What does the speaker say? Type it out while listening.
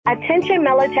Attention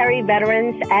military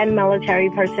veterans and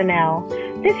military personnel.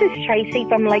 This is Tracy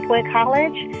from Lakewood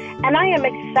College, and I am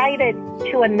excited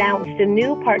to announce the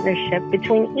new partnership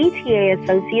between ETA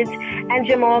Associates and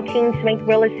Jamal King's Make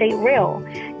Real Estate Real.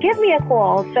 Give me a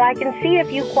call so I can see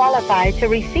if you qualify to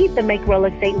receive the Make Real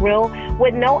Estate Real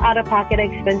with no out-of-pocket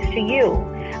expense to you.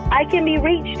 I can be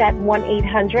reached at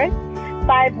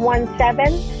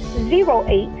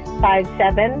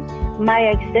 1-800-517-0857. My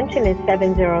extension is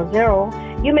 700.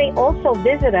 You may also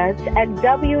visit us at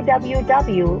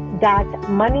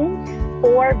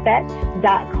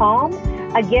www.money4vets.com.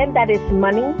 Again, that is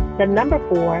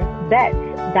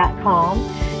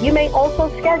money4vets.com. You may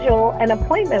also schedule an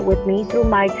appointment with me through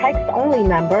my text-only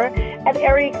number at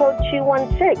area code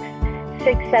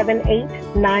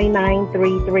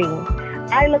 216-678-9933.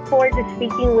 I look forward to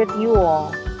speaking with you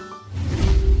all.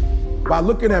 By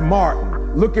looking at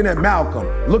Martin, looking at Malcolm,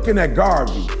 looking at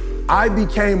Garvey, I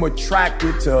became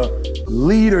attracted to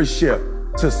leadership,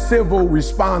 to civil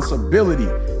responsibility,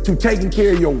 to taking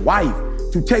care of your wife,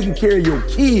 to taking care of your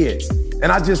kids.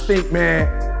 And I just think, man,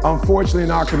 unfortunately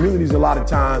in our communities a lot of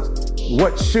times,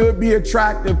 what should be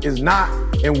attractive is not,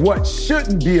 and what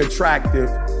shouldn't be attractive,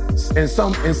 in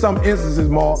some instances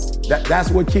more, that's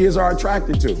what kids are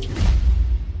attracted to.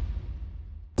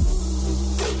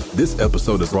 This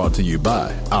episode is brought to you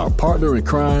by our partner in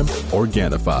crime,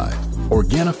 Organifi.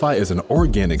 Organifi is an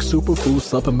organic superfood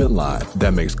supplement line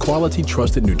that makes quality,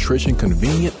 trusted nutrition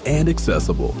convenient and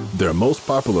accessible. Their most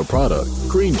popular product,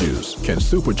 Green Juice, can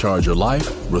supercharge your life,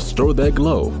 restore that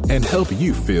glow, and help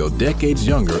you feel decades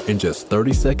younger in just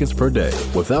 30 seconds per day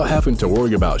without having to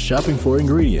worry about shopping for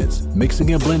ingredients,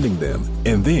 mixing and blending them,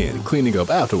 and then cleaning up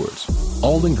afterwards.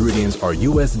 All ingredients are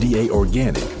USDA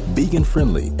organic,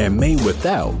 vegan-friendly, and made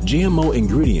without GMO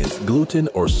ingredients, gluten,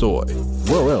 or soy.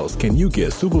 Where else can you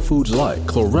get superfoods like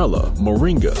chlorella,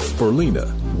 moringa, spirulina,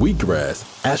 wheatgrass,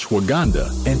 ashwagandha,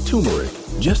 and turmeric,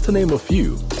 just to name a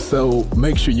few? So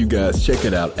make sure you guys check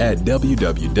it out at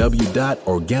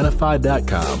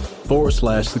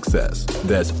www.organifi.com/success.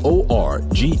 That's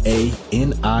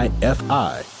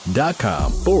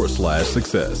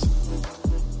ORGANIFI.com/success.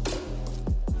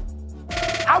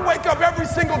 I wake up every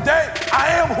single day. I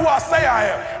am who I say I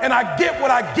am. And I get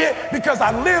what I get because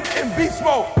I live in beast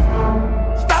mode.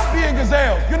 Stop being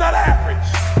gazelles. You're not average.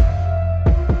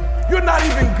 You're not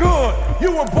even good.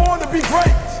 You were born to be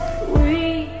great.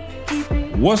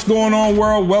 What's going on,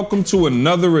 world? Welcome to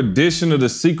another edition of the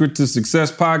Secret to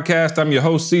Success podcast. I'm your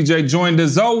host, CJ, joined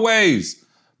as always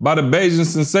by the Bayesian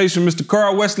sensation, Mr.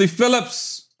 Carl Wesley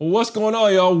Phillips. What's going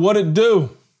on, y'all? What it do?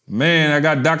 Man, I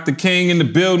got Dr. King in the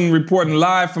building reporting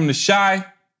live from the Chi.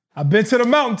 I've been to the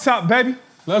mountaintop, baby.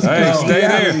 Let's go. Stay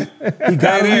there. He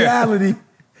got reality.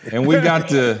 And we got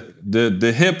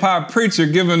the hip-hop preacher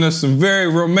giving us some very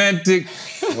romantic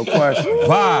No question.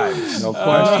 vibes. No question, You know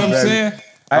what I'm saying?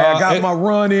 Hey, I got my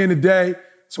run in today,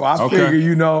 so I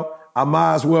figure, I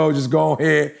might as well just go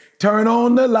ahead, turn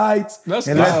on the lights, let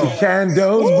the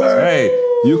candles burn. Hey,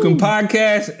 you can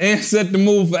podcast and set the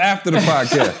mood for after the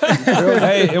podcast.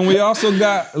 Hey, and we also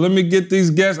got, let me get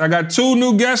these guests. I got two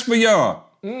new guests for y'all.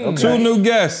 Okay. Two new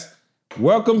guests.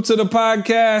 Welcome to the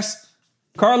podcast,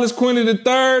 Carlos Quinney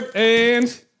III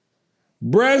and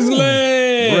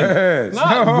Breslin. Brez.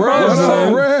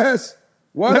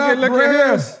 What up,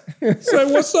 Brez? Say,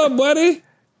 what's up, buddy?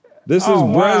 This is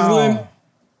Breslin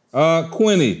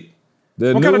Quinney.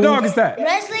 What kind of dog is that?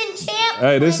 Wrestling champ.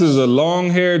 Hey, this is a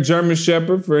long-haired German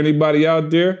Shepherd for anybody out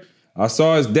there. I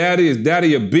saw his daddy. His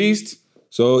daddy a beast.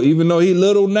 So even though he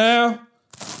little now,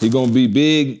 he gonna be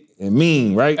big and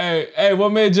mean, right? Hey,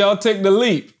 what made y'all take the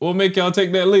leap? What make y'all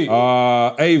take that leap?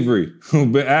 Avery, who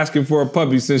been asking for a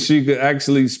puppy since she could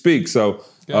actually speak. So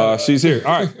she's here.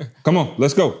 All right, come on,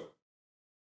 let's go.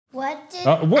 What did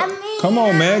What? Come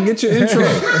on, man, get your intro.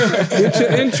 Get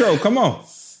your intro. Come on,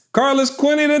 Carlos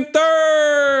Quinney III.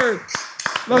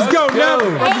 Let's go now.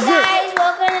 Hey guys,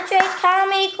 welcome to Trey's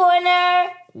Comedy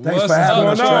Corner. Thanks for having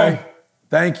us, Trey.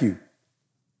 Thank you.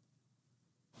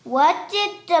 What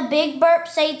did the big burp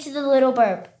say to the little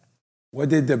burp? What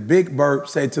did the big burp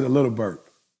say to the little burp?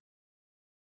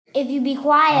 If you be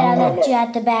quiet, I'll let you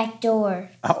out the back door.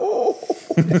 Oh.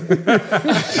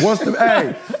 What's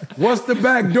the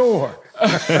back door?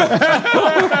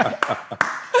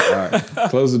 All right,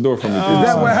 close the door for me. Is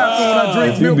that what happened when I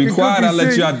drink If you milk be and quiet, cookies? I'll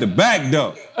let you out the back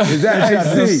door. Is that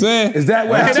Is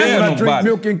what happens when I drink nobody.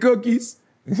 milk and cookies?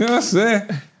 You know what I'm saying?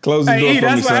 Close the door Hey,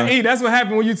 for me, son. that's what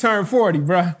happened when you turn 40,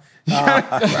 bro.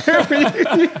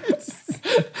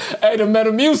 Hey, the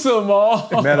Metamucil,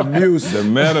 man. Metamucil. The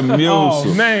Metamucil.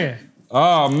 Oh, man.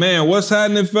 Oh, man, what's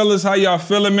happening, fellas? How y'all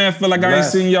feeling, man? Feel like I ain't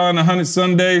seen y'all in 100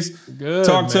 Sundays. Good,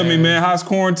 Talk to me, man. How's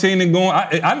quarantining going?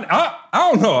 I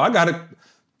don't know. I got to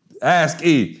ask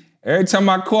E. Every time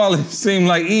I call, it seems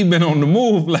like E been on the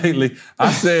move lately.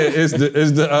 I said, is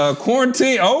the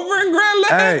quarantine over in Grand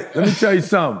Lake? Hey, let me tell you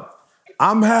something.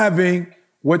 I'm having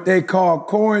what they call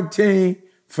quarantine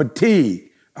fatigue.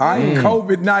 All right,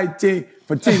 COVID-19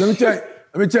 fatigue. Let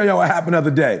me tell you what happened the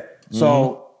other day.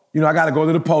 So, I got to go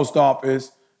to the post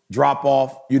office, drop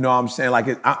off. You know what I'm saying?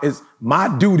 Like it's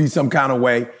my duty some kind of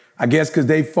way. I guess because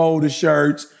they fold the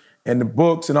shirts and the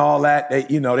books and all that.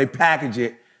 They package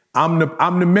it. I'm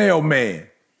the mailman.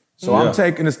 So I'm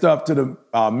taking the stuff to the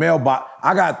mailbox.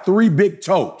 I got 3 big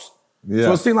totes. Yeah.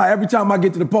 So it seems like every time I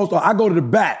get to the post office, I go to the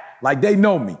back. Like they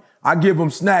know me. I give them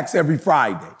snacks every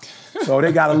Friday. So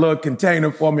they got a little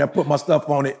container for me. I put my stuff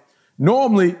on it.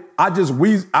 Normally, I just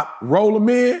roll them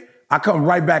in. I come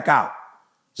right back out.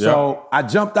 So I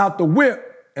jumped out the whip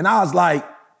and I was like,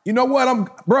 you know what? I'm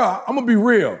gonna be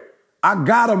real. I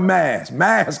got a mask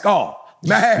off.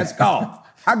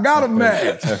 I got a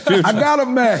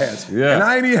mask. Yeah. And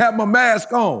I ain't even have my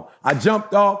mask on. I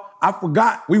jumped off. I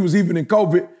forgot we was even in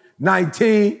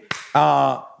COVID-19.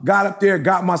 Got up there,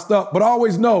 got my stuff. But I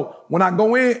always know when I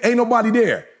go in, ain't nobody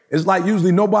there. It's like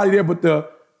usually nobody there but the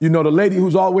lady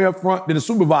who's all the way up front, then the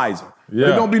supervisor. Yeah.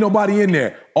 There don't be nobody in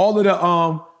there. All of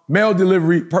the mail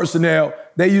delivery personnel,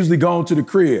 they usually go into the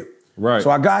crib. Right. So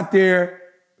I got there.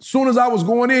 As soon as I was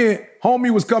going in,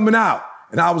 homie was coming out.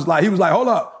 And he was like, hold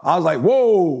up. I was like,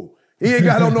 whoa. He ain't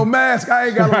got on no mask. I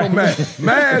ain't got on no mask.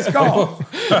 Mask off.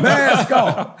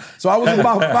 So I was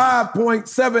about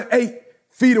 5.78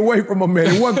 feet away from him,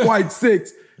 man. It wasn't quite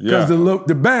 6 because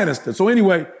the banister. So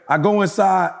anyway, I go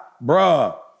inside,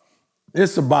 bruh.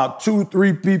 It's about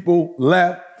 2-3 people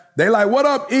left. They like, what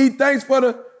up, E? Thanks for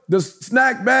the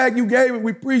snack bag you gave it.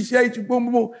 We appreciate you. Boom,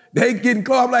 boom, boom. They getting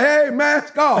close. I'm like, hey,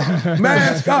 mask off.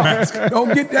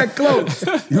 Don't get that close.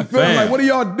 You feel like, what are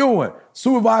y'all doing?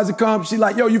 Supervisor comes. She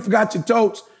like, yo, you forgot your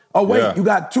totes. Oh, wait, you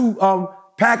got 2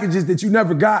 packages that you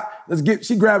never got.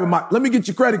 She grabbing let me get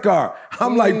your credit card.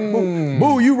 I'm like,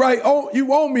 boo, you right. Oh,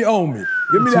 you owe me.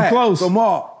 Give me that. Too close. So,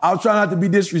 Ma, I was trying not to be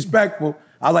disrespectful.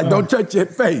 I was like, don't touch your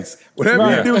face.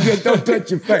 Whatever you do, just don't touch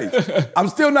your face. I'm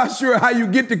still not sure how you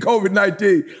get to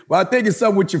COVID-19, but I think it's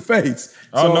something with your face.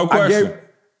 Oh, no question.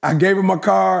 I gave her my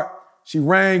card. She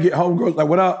rang it. Homegirl's like,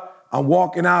 what up? I'm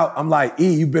walking out. I'm like,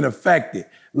 E, you've been affected.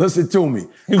 Listen to me.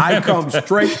 I come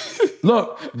straight.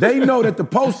 Look, they know that the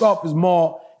post office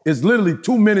mall is literally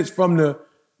 2 minutes from the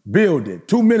building,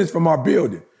 2 minutes from our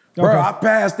building. Okay. Bro, I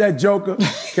passed that joker,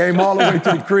 came all the way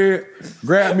to the crib,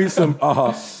 grabbed me some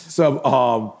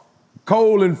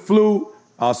cold and flu,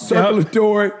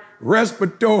 circulatory,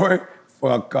 respiratory,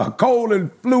 cold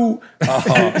and flu,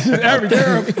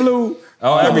 Theraflu.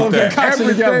 Oh, everything.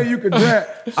 Everything you can grab.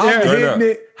 I'm hitting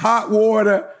it, hot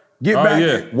water, get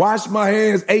back, wash my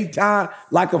hands 8 times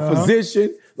like a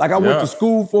physician, like I went to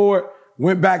school for it.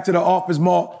 Went back to the office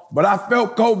mall, but I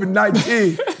felt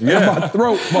COVID-19 in my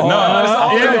throat, ball.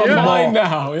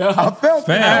 I felt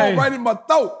it right in my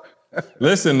throat.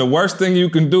 Listen, the worst thing you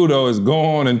can do, though, is go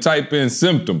on and type in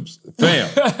symptoms.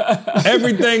 Fam.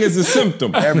 Everything is a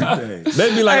symptom. Everything.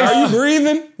 They'd be like, are you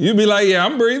breathing? You'd be like, yeah,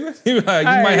 I'm breathing. You'd be like,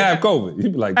 you might have COVID.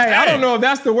 You'd be like, I don't know if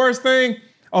that's the worst thing.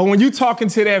 Or when you talking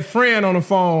to that friend on the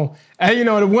phone, and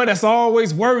the one that's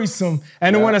always worrisome,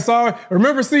 and the one that's always,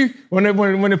 remember, see, when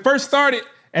it first started,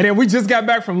 and then we just got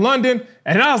back from London,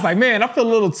 and I was like, man, I feel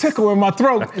a little tickle in my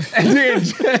throat. And then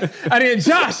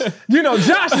Josh,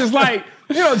 Josh is like,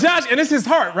 Josh, and it's his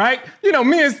heart, right? Me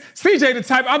and CJ the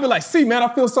type, I'll be like, see, man,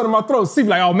 I feel something in my throat. C be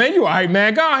like, oh, man, you all right,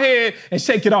 man. Go ahead and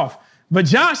shake it off. But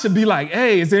Josh would be like,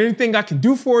 hey, is there anything I can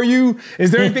do for you?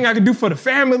 Is there anything I can do for the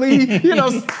family?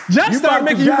 Josh started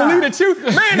making you believe that you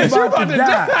about to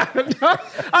die.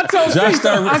 I told Josh,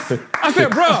 I said,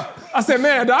 bro,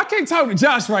 man, I can't talk to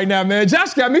Josh right now, man.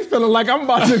 Josh got me feeling like I'm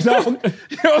about to die. You know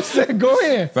what I'm saying? Go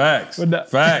ahead.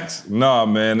 Facts. No,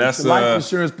 man, that's the life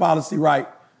insurance policy right.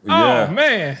 Yeah. Oh,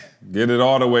 man. Get it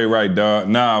all the way right, dog.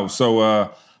 Now,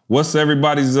 so what's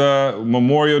everybody's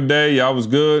Memorial Day? Y'all was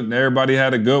good? Everybody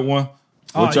had a good one?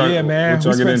 Man.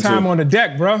 We spent time on the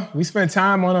deck, bro. We spent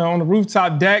time on the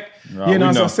rooftop deck.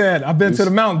 As I said, I've been to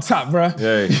the mountaintop, bro.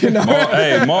 Hey,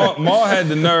 Maul had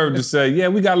the nerve to say, yeah,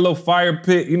 we got a little fire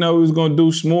pit. We was going to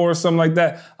do s'more or something like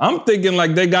that. I'm thinking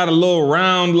like they got a little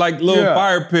round,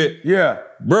 fire pit. Yeah.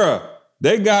 Bruh,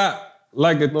 they got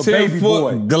like a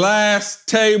 10-foot glass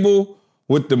table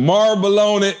with the marble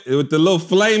on it, with the little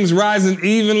flames rising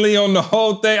evenly on the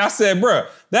whole thing. I said, bruh,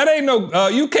 that ain't no,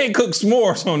 you can't cook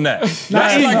s'mores on that. That's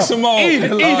like some old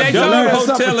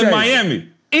hotel in Miami.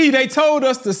 they told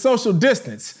us to social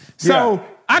distance. So Yeah.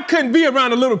 I couldn't be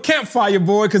around a little campfire,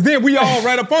 boy, because then we all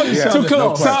right up on each other. Too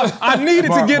close. So I needed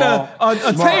Smart to get ball. a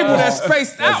Smart table ball. that's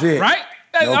spaced out, it. right?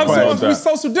 No I'm question. supposed to be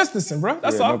social distancing, bro.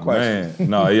 That's all. no question. Man,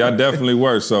 no, y'all definitely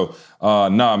were. So,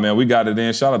 nah, man, we got it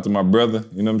in. Shout out to my brother.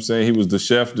 You know what I'm saying? He was the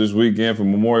chef this weekend for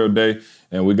Memorial Day,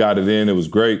 and we got it in. It was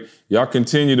great. Y'all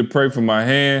continue to pray for my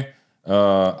hand.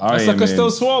 That sucker's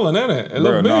still swollen, isn't it? It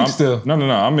look big still. No.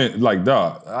 I mean, like,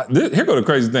 dog. Here go the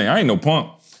crazy thing. I ain't no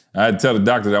punk. I had to tell the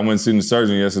doctor that I went and seen the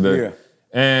surgeon yesterday. Yeah.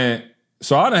 And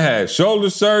so I done had shoulder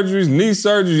surgeries, knee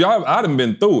surgeries. I done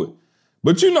been through it.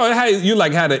 But you know, you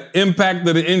like had an impact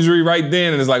of the injury right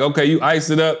then, and it's like, okay, you ice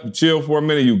it up, you chill for a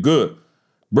minute, you good.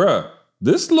 Bruh,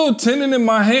 this little tendon in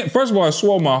my hand, first of all, I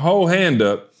swole my whole hand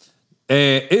up,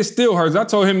 and it still hurts. I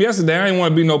told him yesterday I didn't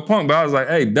want to be no punk, but I was like,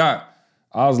 hey, doc,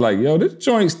 I was like, yo, this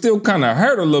joint still kind of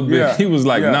hurt a little bit. Yeah. He was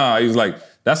like, Yeah. nah. He was like,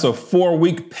 that's a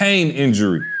 4-week pain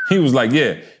injury. He was like,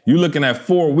 yeah, you looking at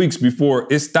 4 weeks before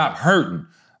it stopped hurting.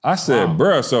 I said,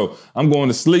 bruh, so I'm going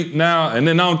to sleep now. And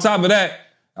then on top of that,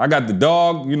 I got the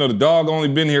dog. You know, the dog only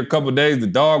been here a couple of days. The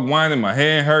dog whining, my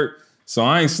hand hurt. So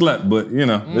I ain't slept, but you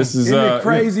know, this is... Isn't it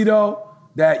crazy though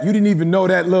that you didn't even know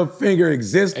that little finger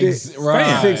existed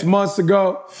Right. 6 months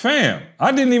ago? Fam,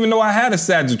 I didn't even know I had a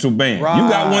sagittal band. You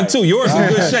got one too. Yours in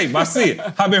good shape. I see it.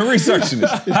 I've been researching it.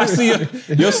 I see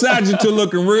your sagittal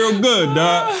looking real good,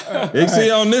 dog. You see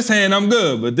on this hand, I'm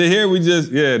good. But then here we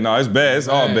just, it's bad. It's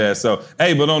all bad. So,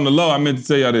 hey, but on the low, I meant to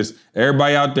tell y'all this.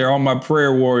 Everybody out there, all my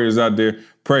prayer warriors out there,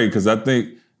 pray. Because I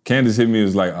think Candace hit me and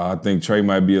was like, I think Trey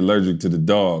might be allergic to the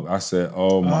dog. I said,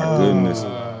 oh my goodness.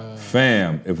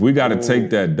 Fam, if we got to take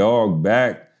that dog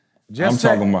back, Just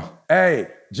I'm talking about... Hey,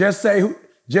 just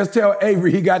tell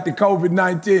Avery he got the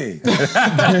COVID-19.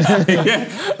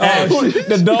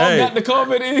 The dog got the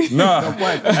COVID in? No.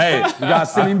 Hey, You gotta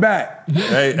send him back.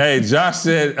 hey, Josh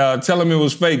said, tell him it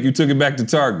was fake. You took it back to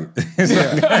Target.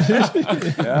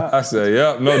 I said,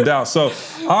 yep, no doubt. So,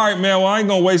 all right, man, well, I ain't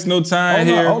gonna waste no time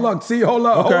here. Hold up. Hold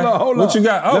Okay. up. What you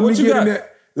got? Oh, what you got?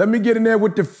 Let me get in there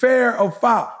with the fair or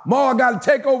foul. Ma, I got to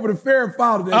take over the fair or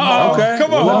foul today. Ma. Okay,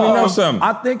 Come on. let me know something.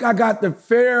 I think I got the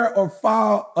fair or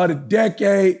foul of the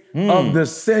decade of the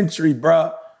century,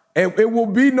 bruh. It will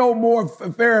be no more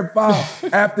fair and foul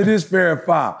after this fair and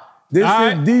foul. This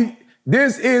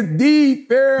is the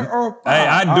fair or foul. Hey,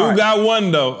 I do got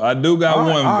one though. I do got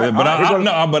one,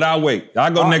 but I'll wait.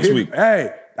 I'll go next week.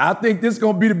 Hey, I think this is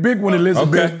gonna be the big one,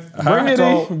 Elizabeth.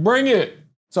 Okay. Bring it.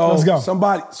 So Let's go.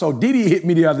 so Didi hit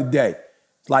me the other day.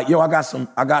 It's like, yo, I got something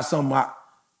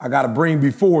I gotta bring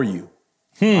before you.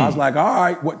 I was like, all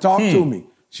right, talk to me.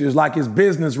 She was like, it's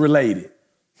business related.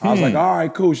 I was like, all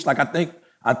right, cool. She's like,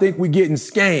 I think we getting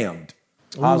scammed.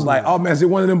 I was like, oh man, is it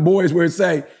one of them boys where it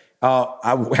say,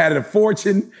 I had a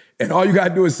fortune and all you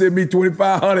gotta do is send me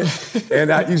 $2,500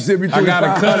 and you send me $2,500. I got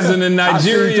a cousin in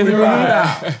Nigeria.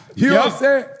 You know what I'm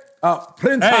saying?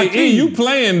 Prince Hey, Hakeem. E, you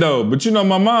playing though, but you know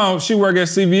my mom, she work at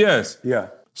CVS. Yeah.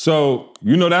 So,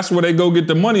 you know, that's where they go get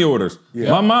the money orders.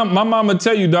 Yeah. My mom will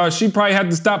tell you, dog, she probably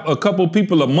had to stop a couple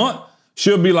people a month.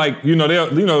 She'll be like,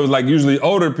 like usually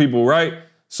older people, right?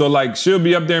 So like she'll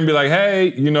be up there and be like,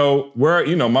 hey,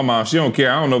 my mom, she don't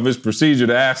care. I don't know if it's procedure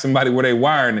to ask somebody where they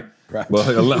wiring it. Right. But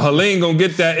Helene gonna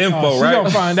get that info, right? She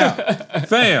gonna find out.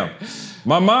 Fam,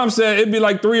 my mom said it'd be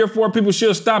like 3 or 4 people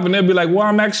she'll stop and they'll be like, well,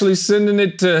 I'm actually sending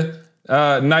it to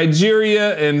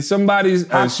Nigeria and somebody's...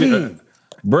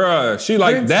 Bruh, she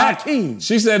like Prince that. Hakeem.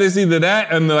 She said it's either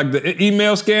that and like the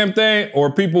email scam thing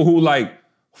or people who like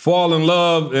fall in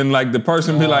love and like the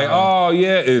person be like, oh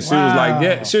yeah. And she was like,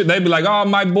 yeah. They'd be like, oh,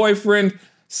 my boyfriend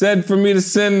said for me to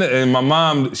send it. And my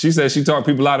mom, she said she talked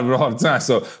people out of it all the time.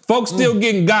 So folks still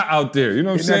getting got out there. You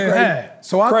know what I'm saying? Crazy?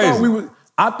 So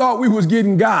I thought we was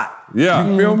getting got. Yeah.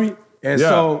 You feel me? And Yeah.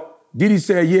 so Didi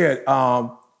said,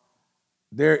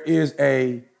 there is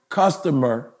a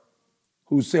customer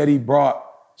who said he brought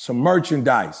some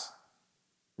merchandise,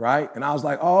 right? And I was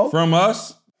like, oh. From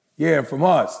us? Yeah, from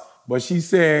us. But she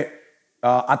said,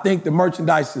 I think the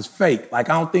merchandise is fake. Like,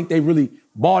 I don't think they really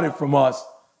bought it from us.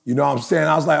 You know what I'm saying?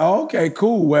 I was like, oh, okay,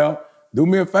 cool. Well, do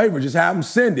me a favor. Just have them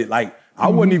send it. Like, I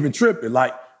wouldn't even trip it.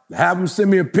 Like, have them send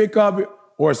me a pic of it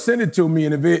or send it to me.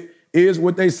 And if it is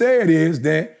what they say it is,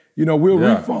 then, we'll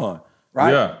refund,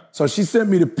 right? Yeah. So she sent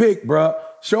me the pic, bruh.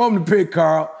 Show them the pic,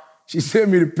 Carl. She sent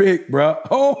me the pic, bruh.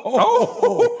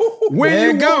 When There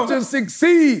you you go. want to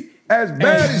succeed as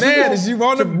bad as you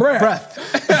want to breath.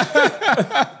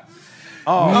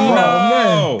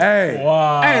 No. Hey.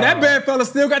 Hey, that bad fella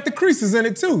still got the creases in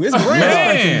it too. It's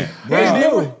brand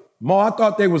Man. Ma, I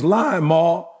thought they was lying,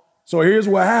 Ma. So here's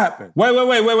what happened.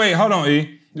 Wait. Hold on,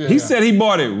 E. He said he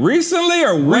bought it recently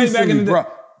or way back in the day? Bruh.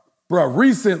 Bro,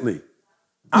 recently.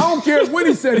 I don't care when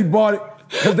he said he bought it.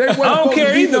 I don't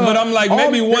care either, but I'm like,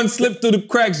 maybe one slipped through the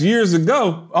cracks years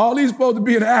ago. All these supposed to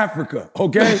be in Africa,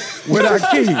 okay? With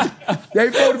Akeem. They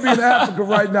supposed to be in Africa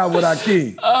right now with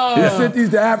Akeem. They sent these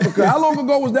to Africa. How long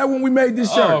ago was that when we made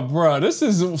this shirt? Oh, bro, this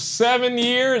is 7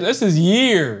 years. This is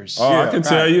years. Oh, yeah, I can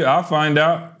tell you. I'll find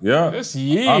out. Yeah. This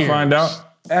years. I'll find out.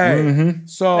 Hey,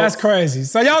 so that's crazy.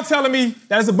 So y'all telling me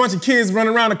there's a bunch of kids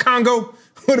running around the Congo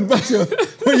with a bunch of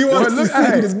when you want to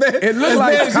see this bad? It looked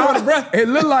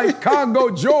like Congo,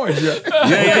 Georgia.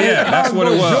 Yeah. That's what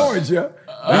it was. Georgia.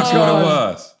 That's what it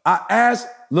was. I asked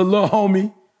the little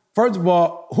homie, first of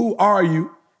all, who are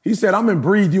you? He said, I'm in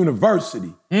Breathe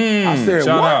University. I said,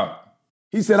 shout what? out.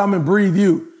 He said, I'm in Breathe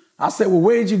U. I said, well,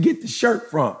 where'd you get the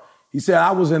shirt from? He said,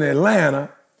 I was in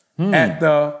Atlanta at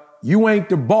the You Ain't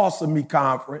the Boss of Me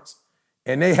conference,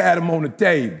 and they had him on the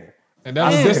table. And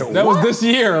that was this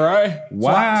year, right?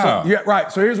 Wow. Yeah,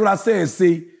 right. So here's what I said,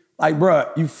 see, like, bruh,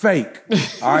 you fake.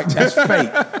 All right, that's fake.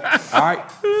 All right,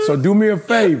 so do me a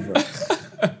favor.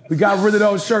 We got rid of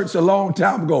those shirts a long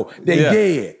time ago. They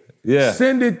dead. Yeah.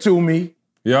 Send it to me.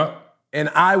 Yep. And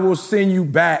I will send you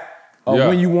back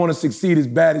when you want to succeed as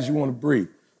bad as you want to breathe.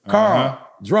 Carl,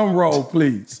 drum roll,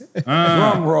 please.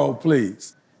 Drum roll,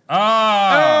 please.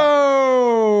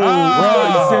 Oh. Bro,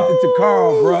 you sent it to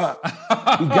Carl, bro.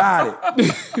 He got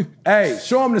it. Hey,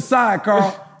 show him the side,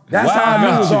 Carl. That's how I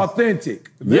knew it was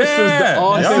authentic. This is the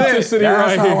authenticity right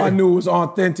here. That's how I knew it was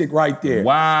authentic right there.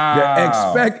 Wow. The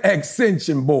expect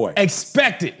extension, boy.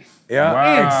 Expect it. Yeah,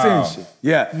 Wow. extension.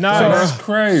 Yeah. Nice. So That's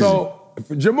crazy. So,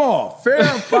 for Jamal, fair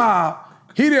and foul,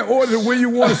 he didn't order it when you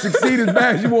want to succeed as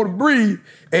bad as you want to breathe,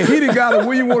 and he didn't got it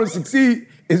when you want to succeed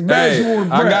as bad as you want to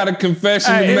breathe. I got a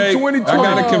confession to make. 2020. I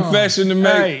got a confession to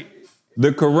make. Hey.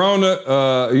 The corona,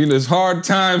 it's hard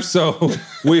times, so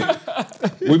we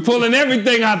pulling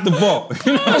everything out the vault.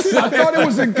 You know what I'm saying? I thought it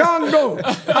was in Congo.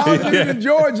 I was in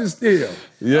Georgia still.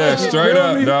 Yeah, straight feel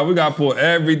up, me? dog. We got to pull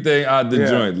everything out the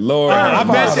joint. Lord.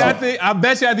 I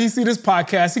bet you after he see this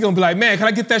podcast, he gonna be like, man, can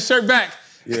I get that shirt back?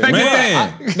 Can I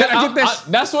get that?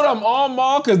 That's what I'm on,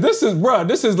 Maul, because this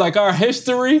is like our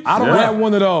history. I don't have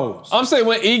one of those. I'm saying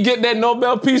when he get that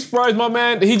Nobel Peace Prize, my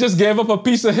man, he just gave up a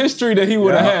piece of history that he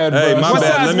would have had, bro. Hey, my What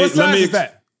bad. size? What size is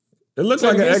that? It looks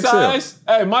like an His XL. size?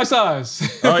 Hey, my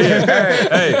size. Oh, yeah.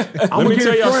 Hey, let me get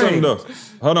tell it y'all something, framed. though.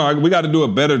 Hold on. We got to do a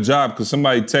better job because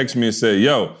somebody texted me and said,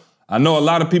 yo, I know a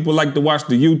lot of people like to watch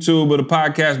the YouTube or the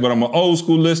podcast, but I'm an old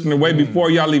school listener way before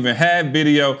y'all even had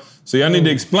video. So y'all need to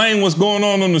explain what's going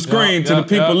on the screen to the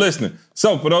people listening.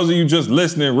 So for those of you just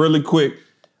listening really quick,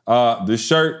 the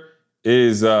shirt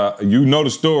is, you know the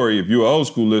story if you're an old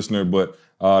school listener, but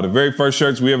the very first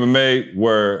shirts we ever made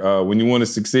were when you want to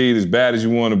succeed as bad as you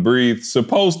want to breathe,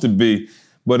 supposed to be,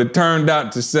 but it turned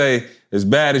out to say as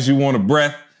bad as you want to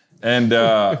breath. And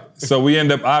so we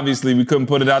end up, obviously, we couldn't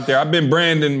put it out there. I've been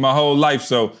branding my whole life,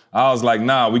 so I was like,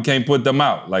 nah, we can't put them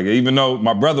out. Like, even though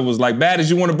my brother was like, bad as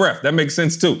you want to breath. That makes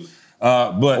sense, too.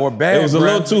 But Or bad it was a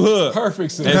little too hood.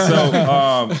 Perfect sense.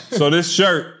 And so this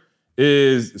shirt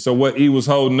is, so what E was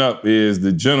holding up is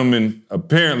the gentleman,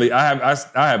 apparently, I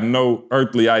have no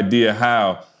earthly idea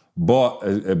how, bought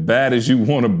a bad as you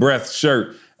want a breath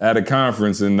shirt at a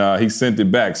conference, and he sent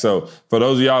it back. So for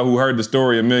those of y'all who heard the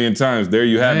story a million times, there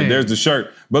you have it. There's the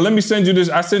shirt. But let me send you this.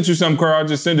 I sent you something, Carl. I'll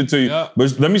just send it to you. Yep.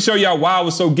 But let me show y'all why I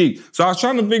was so geeked. So I was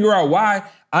trying to figure out why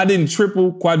I didn't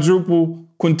triple, quadruple,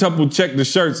 quintuple check the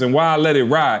shirts and why I let it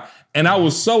ride. And I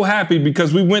was so happy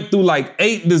because we went through like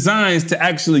 8 designs to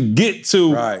actually get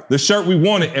to the shirt we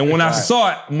wanted. And when I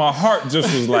saw it, my heart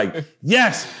just was like,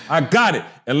 yes, I got it.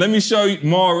 And let me show you,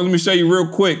 Maul, let me show you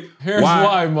real quick. Here's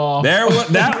why, Maul.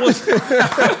 That was...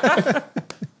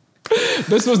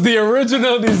 This was the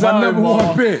original design. My number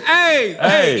one pick.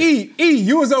 Hey, E,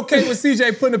 you was okay with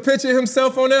CJ putting a picture of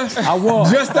himself on there? I was.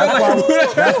 Just that's why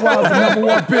I was the number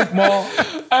one pick, Maul.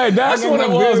 Hey, that's what it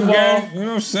was, Maul. You know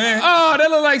what I'm saying? Oh, that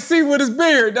look like C with his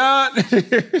beard, dog.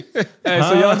 Hey,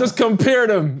 so y'all just compared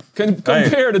them.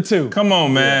 Compare the two. Come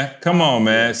on, man. Come on,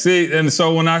 man. See, and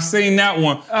so when I seen that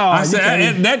one, I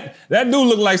said, that dude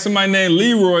looked like somebody named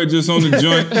Leroy just on the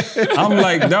joint. I'm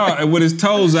like, dog, with his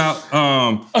toes out.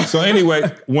 So anyway,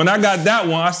 when I got that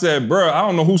one, I said, bro, I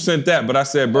don't know who sent that, but I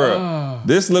said, bro,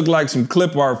 this looked like some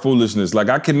clip art foolishness. Like,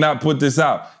 I cannot put this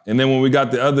out. And then when we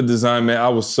got the other design, man, I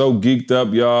was so geeked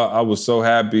up, y'all. I was so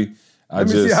happy. Let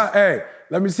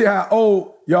me see how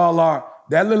old y'all are.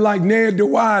 That look like Ned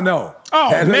DeWino.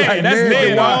 Oh, man, like that's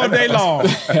Ned all day long.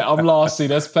 I'm lost, see,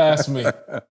 that's past me.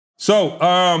 So,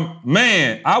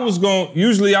 man,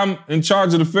 usually I'm in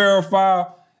charge of the Pharaoh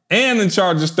File and in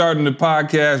charge of starting the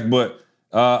podcast, but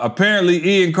apparently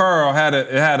E and Carl had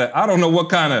a I don't know what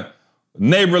kind of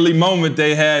neighborly moment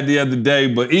they had the other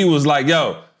day, but E was like,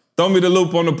 yo, throw me the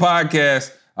loop on the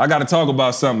podcast. I got to talk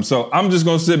about something. So I'm just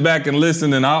going to sit back and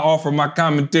listen, and I'll offer my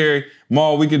commentary.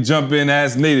 Maul, we can jump in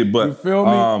as needed. But you feel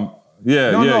me?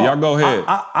 Y'all go ahead.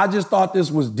 I just thought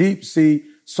this was deep, see.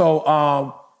 So,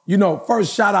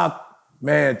 first shout out,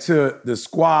 man, to the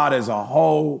squad as a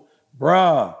whole.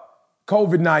 Bruh,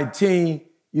 COVID-19,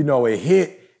 it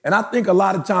hit. And I think a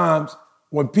lot of times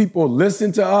when people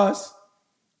listen to us,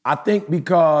 I think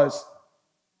because,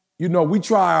 we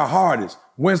try our hardest.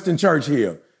 Winston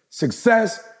Churchill,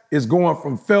 success is going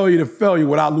from failure to failure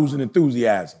without losing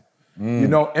enthusiasm.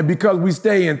 And because we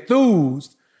stay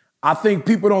enthused, I think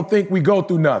people don't think we go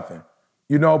through nothing,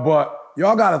 but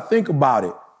y'all got to think about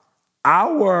it.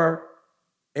 Our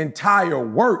entire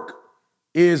work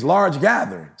is large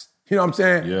gatherings. You know what I'm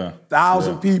saying? Yeah.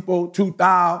 1,000 people,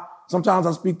 2,000. Sometimes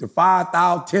I speak to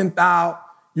 5,000, 10,000,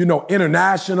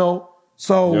 international.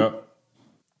 So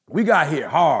we got hit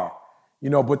hard,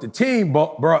 but the team,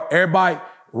 bro, everybody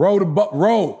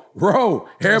row.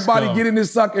 Everybody get in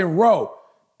this sucker and row.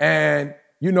 And,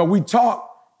 we talked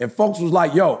and folks was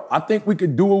like, yo, I think we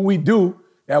could do what we do,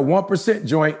 that 1%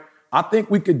 joint. I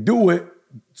think we could do it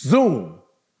Zoom.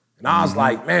 And I was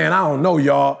like, man, I don't know,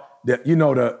 y'all.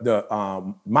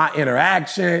 My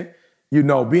interaction,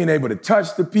 being able to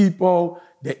touch the people,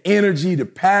 the energy, the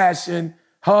passion,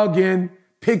 hugging,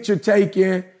 picture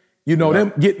taking,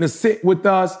 them getting to sit with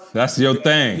us. That's your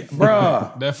thing.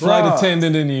 Bruh. That flight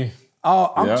attendant in you.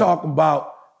 I'm talking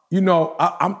about,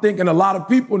 I'm thinking a lot of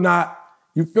people not,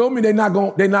 you feel me? They're not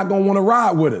gonna want to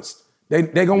ride with us. They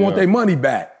gonna want their money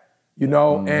back,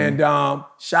 And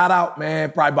shout out,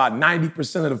 man, probably about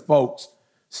 90% of the folks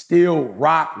still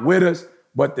rock with us,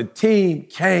 but the team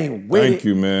came with it. Thank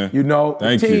you, man.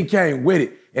 The team came with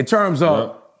it in terms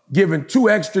of giving 2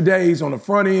 extra days on the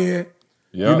front end.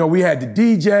 Yep. We had the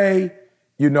DJ.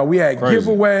 We had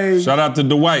giveaways. Shout out to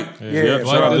Dwight. Yeah,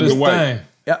 shout out to Dwight.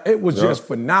 Yeah, it was just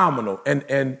phenomenal.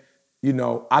 And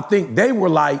I think they were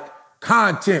like,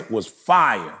 content was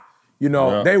fire.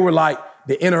 They were like,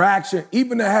 the interaction,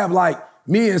 even to have like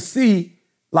me and C,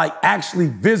 like actually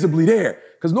visibly there.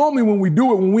 Because normally when we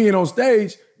do it, when we ain't on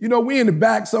stage, we in the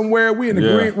back somewhere, we in the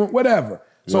green room, whatever.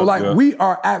 So we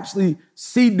are actually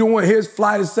C doing his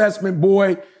flight assessment,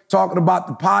 boy, talking about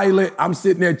the pilot. I'm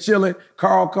sitting there chilling.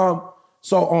 Carl come.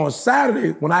 So on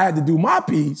Saturday, when I had to do my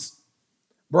piece,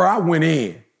 bro, I went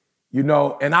in,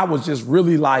 and I was just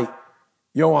really like,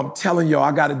 yo, I'm telling y'all,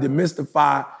 I got to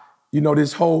demystify,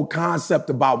 this whole concept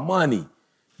about money,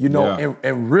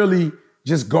 and really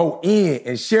just go in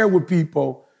and share with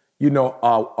people,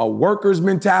 a worker's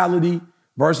mentality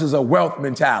versus a wealth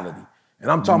mentality. And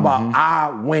I'm talking about I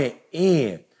went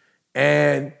in.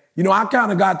 And, I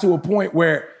kind of got to a point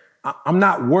where I'm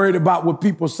not worried about what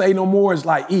people say no more. It's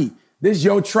like, this is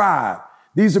your tribe.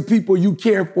 These are people you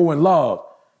care for and love.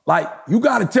 Like, you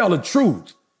got to tell the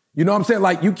truth. You know what I'm saying?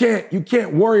 Like, you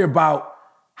can't worry about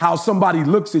how somebody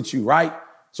looks at you, right?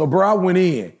 So, bro, I went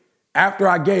in. After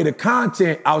I gave the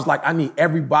content, I was like, I need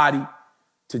everybody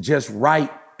to just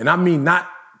write. And I mean, not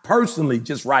personally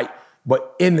just write,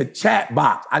 but in the chat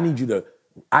box, I need you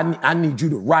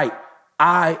to write,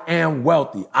 I am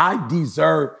wealthy. I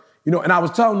deserve, and I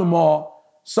was telling them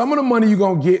all, some of the money you're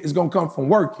going to get is going to come from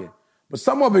working, but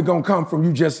some of it going to come from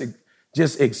you just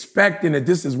expecting that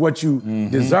this is what you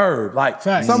deserve. Like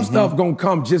some stuff going to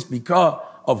come just because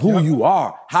of who you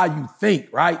are, how you think,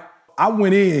 right? I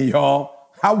went in, y'all.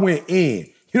 I went in.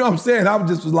 You know what I'm saying? I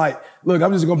was like, look,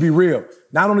 I'm just going to be real.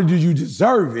 Not only do you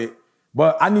deserve it,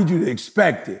 but I need you to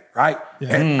expect it, right?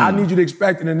 Yeah. And I need you to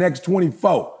expect it in the next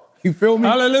 24. You feel me?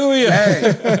 Hallelujah.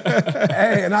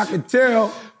 Hey, and I could tell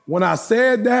when I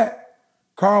said that,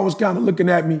 Carl was kind of looking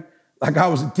at me like I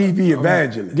was a TV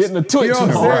evangelist. Getting the twitch. You know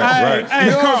what I'm saying? Hey,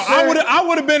 You know Carl, what I'm saying? I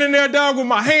would have been in there, dog, with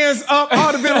my hands up. I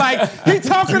would have been like, he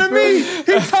talking to me.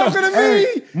 He talking to me.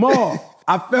 Hey, Ma,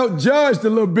 I felt judged a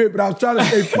little bit, but I was trying to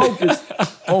stay focused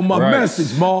on my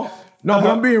message, Ma. No, but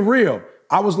I'm being real.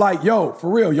 I was like, yo, for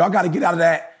real, y'all got to get out of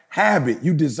that habit.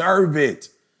 You deserve it.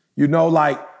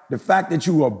 Like the fact that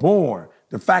you were born,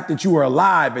 the fact that you were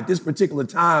alive at this particular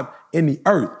time in the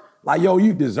earth. Like, yo,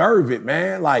 you deserve it,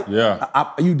 man. Like,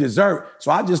 you deserve it.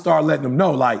 So I just started letting them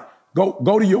know, like,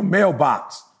 go to your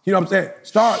mailbox. You know what I'm saying?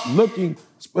 Start looking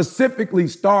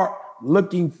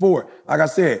for it. Like I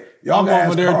said, y'all I'm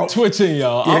over there twitching,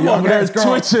 y'all. Yeah, I'm over there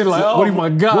twitching like, oh my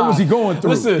God. What was he going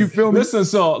through? Listen, you feel me? Listen,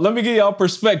 so let me give y'all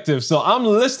perspective. So I'm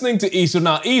listening to E. So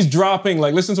now E's dropping,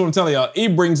 like, listen to what I'm telling y'all. E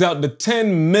brings out the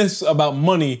 10 myths about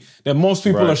money that most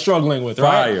people are struggling with,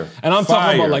 right? And I'm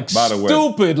talking about, like,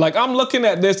 stupid. Like, I'm looking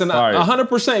at this and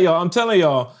 100%, y'all, I'm telling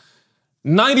y'all,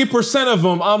 90% of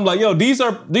them, I'm like, yo, these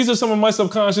are some of my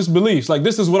subconscious beliefs. Like,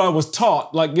 this is what I was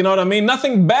taught. Like, you know what I mean?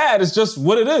 Nothing bad. It's just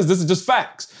what it is. This is just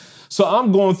facts. So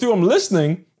I'm going through, I'm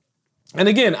listening. And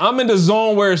again, I'm in the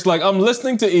zone where it's like, I'm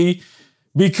listening to E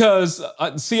because,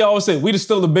 I always say, we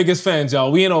still the biggest fans,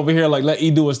 y'all. We ain't over here like, let E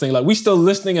do his thing. Like, we still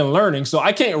listening and learning. So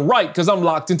I can't write because I'm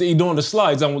locked into E doing the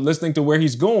slides. I'm listening to where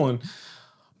he's going.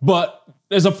 But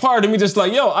there's a part of me just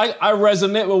like, yo, I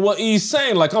resonate with what he's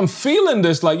saying. Like, I'm feeling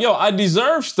this. Like, yo, I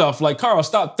deserve stuff. Like, Carl,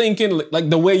 stop thinking like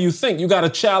the way you think. You got to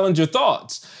challenge your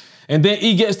thoughts. And then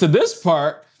he gets to this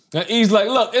part, and he's like,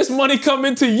 look, it's money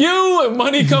coming to you and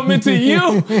money coming to you.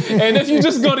 And if you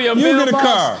just go to your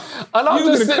mailbox, and I'm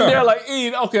just sitting there like,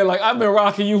 E, okay, like I've been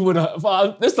rocking you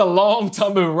this is a long time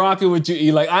I've been rocking with you,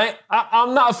 E. Like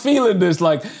I'm not feeling this.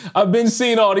 Like I've been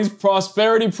seeing all these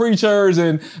prosperity preachers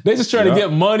and they just trying to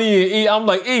get money. And E, I'm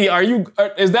like, E,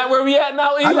 is that where we at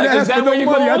now, E? Like, is that where you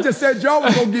going? I just said y'all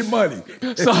was gonna get money.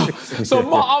 so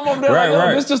I'm over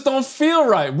there this just don't feel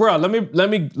right, bro. Let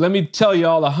me tell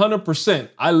y'all 100%.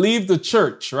 I leave the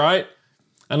church, right?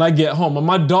 And I get home. And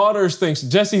my daughter thinks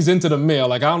Jesse's into the mail.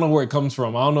 Like, I don't know where it comes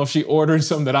from. I don't know if she ordering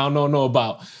something that I don't know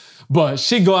about. But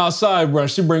she go outside, bro.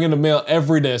 She bring in the mail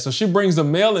every day. So she brings the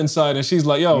mail inside and she's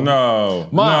like, yo. No,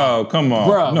 come on.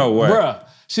 Bruh, no way. Bruh.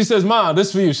 She says, Mom,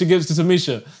 this for you. She gives it to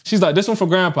Tamisha. She's like, this one for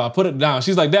Grandpa. Put it down.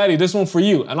 She's like, Daddy, this one for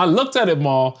you. And I looked at it,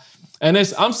 Ma, and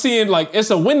I'm seeing like, it's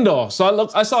a window. So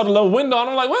I saw the little window and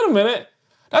I'm like, wait a minute.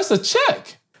 That's a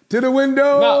check. To the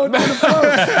window. No,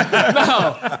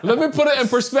 let me put it in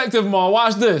perspective, Ma.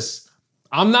 Watch this.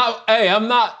 I'm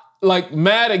not like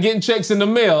mad at getting checks in the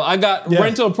mail. I got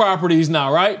rental properties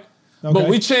now, right? Okay. But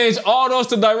we changed all those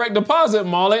to direct deposit,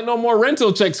 Ma. Ain't no more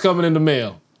rental checks coming in the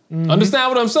mail. Mm-hmm. Understand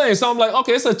what I'm saying? So I'm like,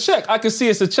 okay, it's a check. I can see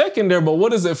it's a check in there, but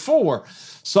what is it for?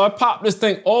 So I pop this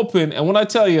thing open, and when I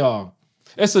tell y'all,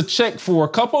 it's a check for a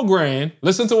couple grand.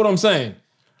 Listen to what I'm saying.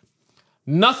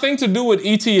 Nothing to do with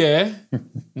ETA,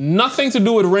 nothing to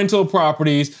do with rental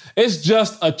properties. It's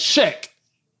just a check.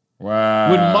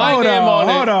 Wow. With my name on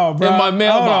it in my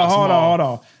mailbox. Hold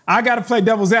on. I got to play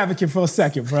devil's advocate for a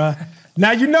second, bro.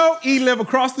 Now, you know, E live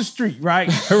across the street, right?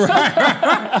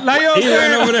 Right. Like, you know what I'm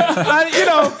saying? Over there. Like, you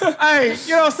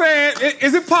know what I'm saying?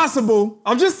 Is it possible?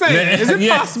 I'm just saying, is it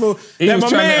possible that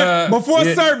my man, before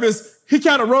service, he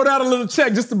kind of wrote out a little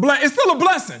check just to bless. It's still a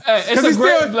blessing. Hey, it's a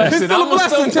great blessing. I'm going to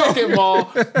still take it, Ma.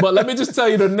 But let me just tell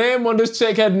you, the name on this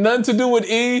check had nothing to do with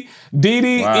E,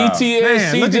 Didi, ETA,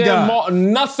 CJ, Ma.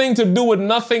 Nothing to do with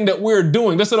nothing that we're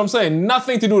doing. That's what I'm saying.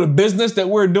 Nothing to do with the business that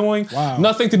we're doing. Wow.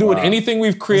 Nothing to do with anything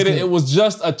we've created. It was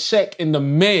just a check in the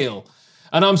mail.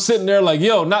 And I'm sitting there like,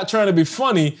 yo, not trying to be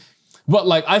funny, but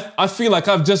like I feel like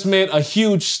I've just made a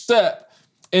huge step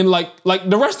in like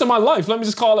the rest of my life. Let me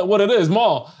just call it what it is.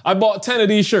 Ma, I bought 10 of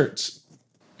these shirts.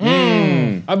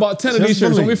 I bought 10 of these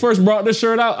shirts. When we first brought this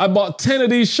shirt out, I bought 10 of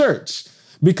these shirts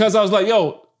because I was like,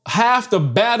 yo, half the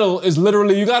battle is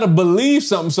literally you got to believe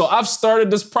something. So I've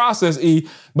started this process, E,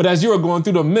 but as you were going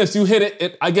through the myths, you hit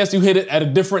it, I guess you hit it at a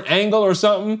different angle or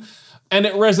something, and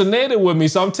it resonated with me.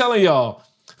 So I'm telling y'all,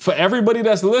 for everybody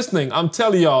that's listening, I'm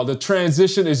telling y'all, the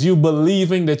transition is you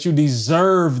believing that you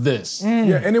deserve this.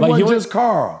 Yeah, and it wasn't just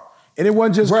Carl. And it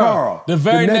wasn't just Carl. The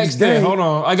very next day, hold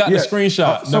on, I got the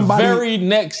screenshot. The very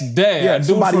next day,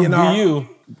 somebody in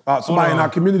our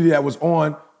community that was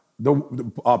on the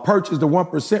purchase the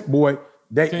 1% boy,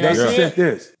 they sent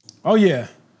this. Oh yeah.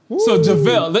 Ooh. So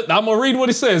JaVale, I'm gonna read what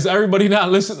it says. Everybody not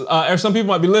listen. Some people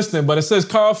might be listening, but it says,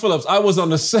 Carl Phillips, I was on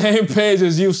the same page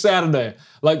as you Saturday.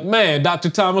 Like, man, Dr.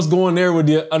 Thomas going there with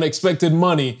the unexpected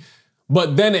money,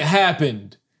 but then it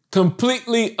happened.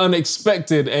 Completely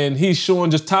unexpected, and he's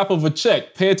showing just top of a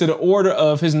check, paid to the order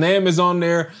of his name is on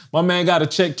there. My man got a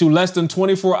check to less than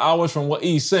 24 hours from what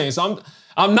he's saying. So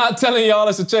I'm not telling y'all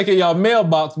it's a check in y'all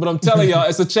mailbox, but I'm telling y'all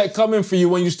it's a check coming for you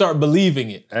when you start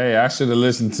believing it. Hey, I should have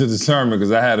listened to the sermon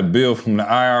because I had a bill from the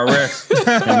IRS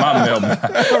in my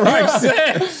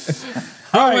mailbox. Right.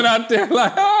 I went out there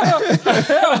like,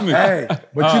 help me. Hey,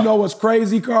 but you know what's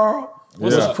crazy, Carl?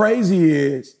 What's crazy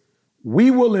is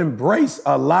we will embrace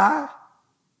a lie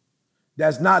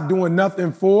that's not doing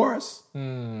nothing for us,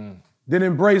 then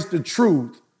embrace the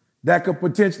truth that could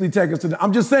potentially take us to the...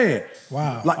 I'm just saying.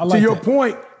 Wow. Like to your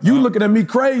point, you looking at me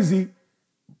crazy,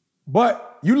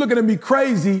 but you looking at me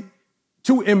crazy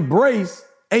to embrace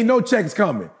ain't no checks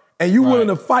coming. And you willing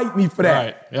to fight me for that.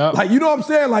 Right. Yep. Like, you know what I'm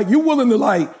saying? Like, you willing to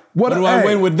what do I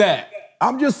win with that?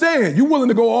 I'm just saying, you willing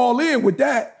to go all in with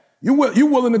that. You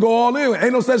willing to go all in.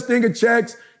 Ain't no such thing as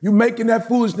checks. You making that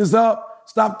foolishness up.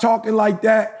 Stop talking like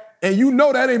that. And you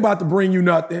know that ain't about to bring you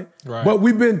nothing. Right. But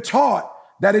we've been taught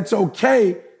that it's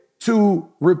okay to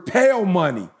repel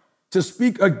money. to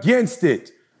speak against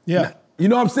it. Yeah. You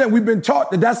know what I'm saying? We've been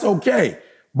taught that that's okay.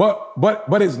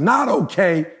 But it's not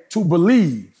okay to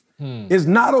believe. It's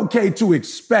not okay to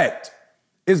expect.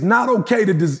 It's not okay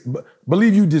to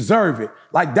believe you deserve it.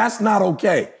 Like, that's not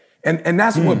okay. And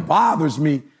that's what bothers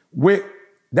me with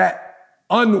that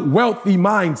unwealthy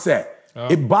mindset.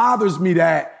 It bothers me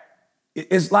that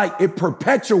it's like it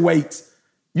perpetuates,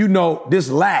 this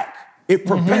lack. It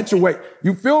perpetuates.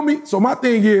 You feel me? So my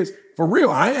thing is, for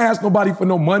real, I ain't asked nobody for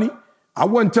no money. I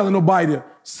wasn't telling nobody to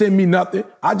send me nothing.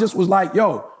 I just was like,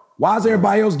 yo, why is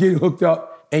everybody else getting hooked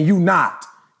up and you not?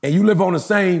 And you live on the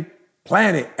same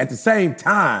planet at the same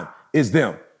time as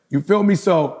them. You feel me?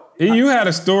 So you had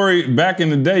a story back in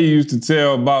the day you used to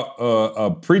tell about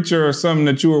a preacher or something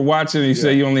that you were watching and you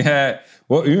said you only had,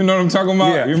 well, you know what I'm talking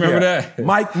about? Yeah, you remember that?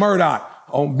 Mike Murdoch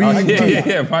on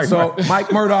BET.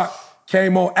 Mike Murdoch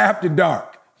came on After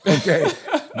Dark. Okay.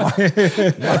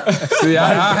 See,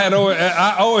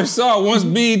 I always saw once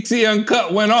BET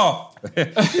Uncut went off,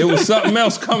 it was something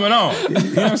else coming on. You know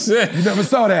what I'm saying? You never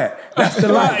saw that. That's the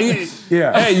life.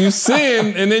 Yeah. Hey, you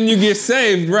sin and then you get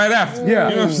saved right after. Yeah.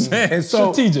 You know what I'm saying? And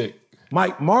so strategic.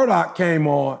 Mike Murdoch came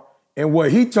on, and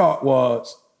what he taught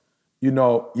was,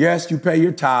 yes, you pay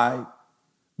your tithe,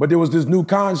 but there was this new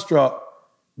construct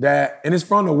that, and it's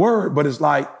from the word, but it's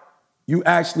like you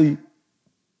actually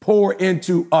pour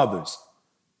into others.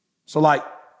 So like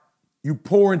you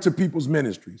pour into people's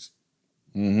ministries.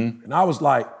 And I was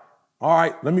like, all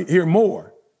right, let me hear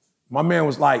more. My man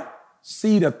was like,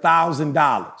 seed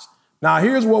 $1,000. Now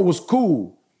here's what was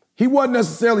cool. He wasn't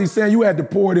necessarily saying you had to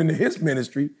pour it into his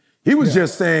ministry. He was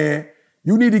just saying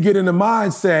you need to get in the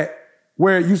mindset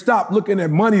where you stop looking at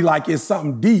money like it's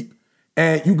something deep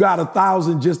and you got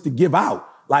 1,000 just to give out.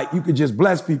 Like you could just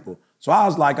bless people. So I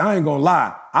was like, I ain't gonna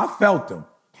lie. I felt them.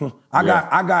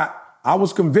 I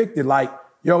was convicted like,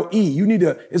 yo, E, you need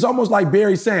to, it's almost like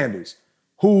Barry Sanders,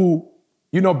 who,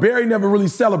 Barry never really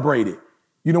celebrated,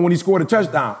 when he scored a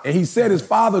touchdown. And he said his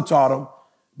father taught him,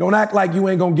 don't act like you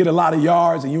ain't gonna get a lot of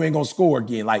yards and you ain't gonna score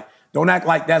again. Like, don't act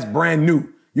like that's brand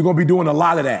new. You're gonna be doing a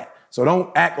lot of that. So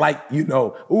don't act like,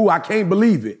 ooh, I can't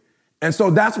believe it. And so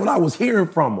that's what I was hearing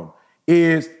from him,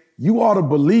 is you ought to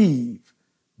believe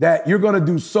that you're gonna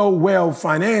do so well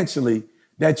financially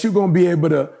that you're gonna be able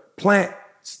to plant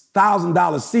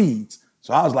 $1,000 seeds.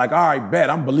 So I was like, all right, bet,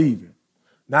 I'm believing.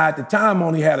 Now at the time, I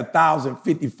only had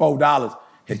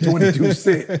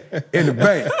 $1,054.22 in the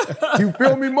bank. You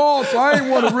feel me, Maul? So I ain't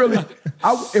want to really,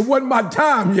 it wasn't my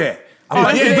time yet.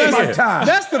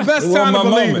 That's the best time to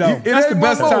believe, though. That's the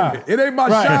best time. It ain't my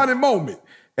shining moment.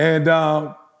 And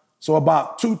so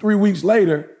about 2-3 weeks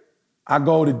later, I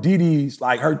go to Dee Dee's,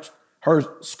 like her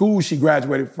school she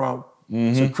graduated from.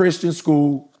 It's a Christian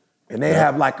school, and they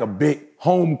have like a big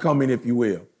homecoming, if you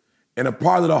will. And a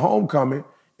part of the homecoming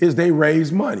is they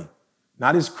raise money.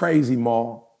 Now this crazy,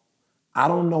 Maul. I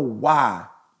don't know why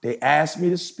they asked me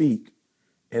to speak,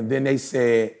 and then they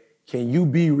said, can you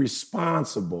be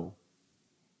responsible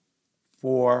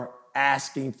for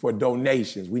asking for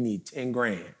donations? We need 10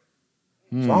 grand.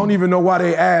 So I don't even know why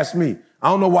they asked me. I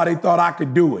don't know why they thought I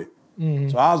could do it.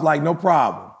 So I was like, no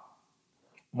problem.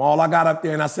 Maul, I got up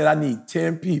there and I said, I need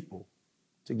 10 people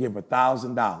to give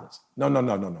 $1,000.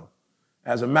 No.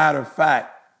 As a matter of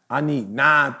fact, I need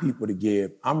 9 people to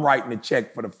give. I'm writing a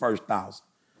check for the first 1,000.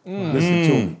 Listen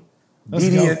to me.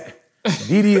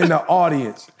 Dee Dee in the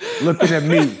audience looking at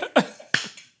me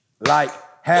like,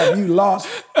 have you lost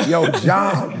your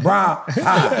John Brown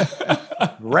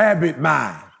rabbit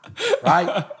mind,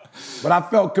 right? But I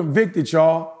felt convicted,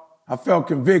 y'all. I felt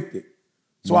convicted.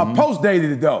 So I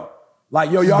post-dated it, though. Like,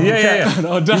 yo, y'all can catch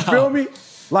no doubt. You feel me?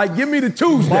 Like, give me the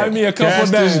Tuesday. Buy me a couple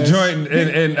Cash days. this joint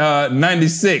in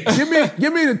 96.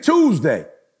 Give me the Tuesday,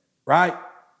 right?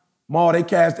 Ma, they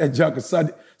cashed that junk on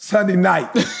Sunday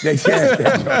night. They cashed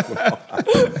that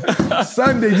junk.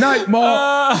 Sunday night,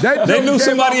 Ma. They knew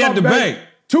somebody at the bank.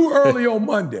 Too early on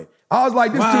Monday. I was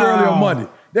like, this too early on Monday.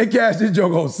 They cashed this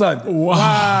junk on Sunday.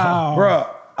 Wow. Bruh,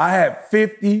 I had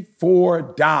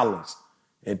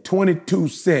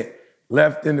 $54.22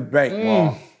 left in the bank,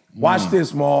 Ma. Watch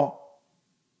this, Ma.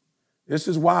 This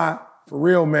is why, for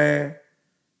real, man,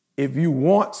 if you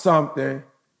want something,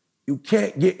 you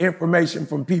can't get information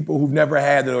from people who've never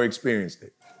had it or experienced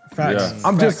it. Facts. Yeah.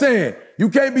 I'm just saying, you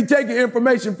can't be taking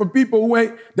information from people who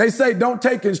ain't, they say don't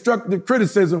take constructive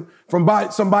criticism from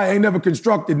somebody ain't never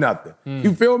constructed nothing.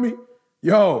 You feel me?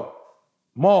 Yo,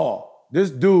 Maul, this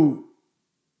dude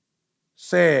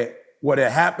said what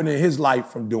had happened in his life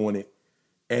from doing it,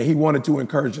 and he wanted to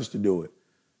encourage us to do it.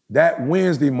 That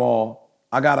Wednesday, Maul,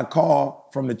 I got a call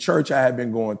from the church I had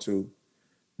been going to.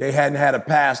 They hadn't had a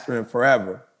pastor in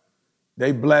forever.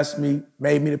 They blessed me,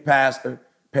 made me the pastor,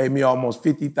 paid me almost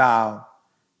 $50,000.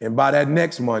 And by that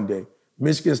next Monday,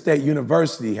 Michigan State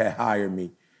University had hired me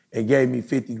and gave me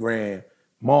 $50,000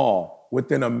 more.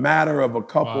 Within a matter of a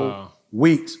couple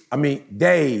weeks,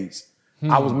 days,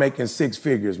 I was making 6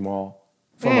 figures more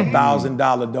from a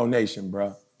 $1,000 donation,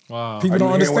 bro. Wow. People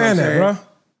don't understand that, bro.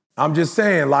 I'm just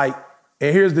saying, like,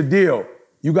 and here's the deal.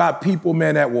 You got people,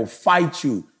 man, that will fight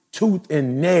you tooth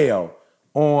and nail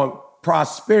on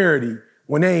prosperity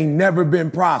when they ain't never been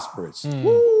prosperous.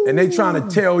 And they trying to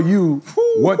tell you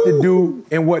what to do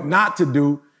and what not to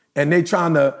do. And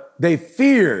they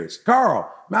fears. Carl,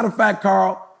 matter of fact,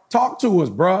 Carl, talk to us,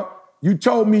 bro. You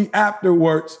told me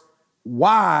afterwards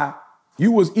why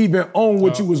you was even on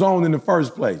what you was on in the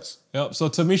first place. Yep. So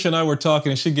Tamisha and I were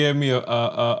talking, and she gave me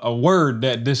a word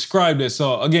that described it.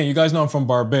 So again, you guys know I'm from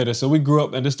Barbados. So we grew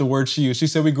up, and this is the word she used. She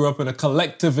said we grew up in a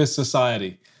collectivist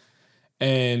society.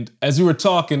 And as we were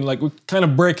talking, like we're kind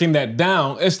of breaking that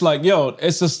down, it's like, yo,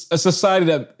 it's a society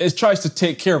that it tries to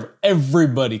take care of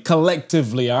everybody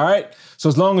collectively, all right? So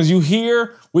as long as you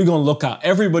here, we're going to look out.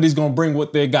 Everybody's going to bring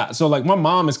what they got. So like my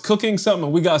mom is cooking something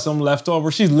and we got something left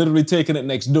over. She's literally taking it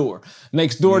next door.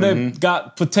 Next door, they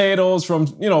got potatoes from,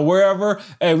 wherever.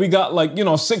 And we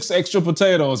got 6 extra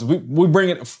potatoes. We bring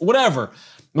it, whatever.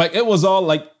 Like it was all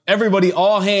like everybody,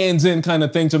 all hands in kind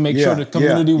of thing to make sure the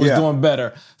community was doing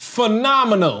better.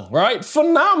 Phenomenal, right?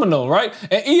 Phenomenal, right?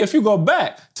 And E, if you go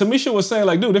back, Tamisha was saying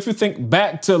like, dude, if you think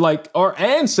back to like our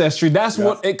ancestry, that's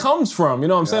what it comes from. You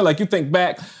know what I'm saying? Like you think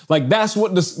back, like that's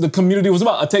what the community was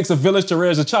about. It takes a village to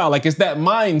raise a child. Like it's that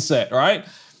mindset, right?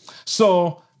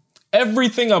 So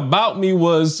everything about me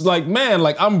was like, man,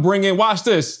 like I'm bringing, watch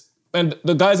this. And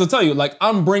the guys will tell you, like,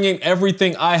 I'm bringing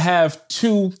everything I have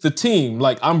to the team.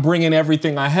 Like, I'm bringing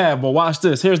everything I have. But watch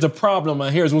this. Here's the problem,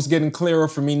 and here's what's getting clearer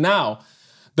for me now.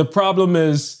 The problem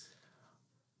is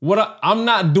I'm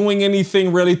not doing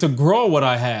anything really to grow what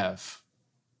I have.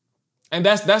 And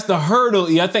that's the hurdle,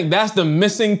 E. I think that's the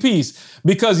missing piece.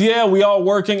 Because, we all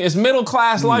working. It's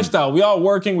middle-class lifestyle. We all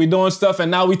working, we doing stuff, and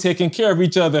now we taking care of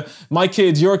each other. My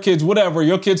kids, your kids, whatever.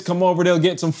 Your kids come over, they'll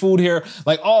get some food here.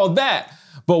 Like, all that.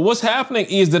 But what's happening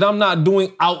is that I'm not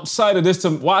doing outside of this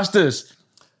watch this,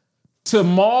 to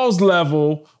Maul's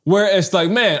level where it's like,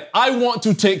 man, I want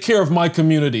to take care of my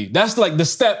community. That's like the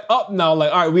step up now.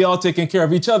 Like, all right, we all taking care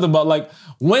of each other. But like,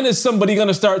 when is somebody going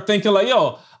to start thinking like,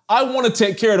 yo, I want to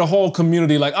take care of the whole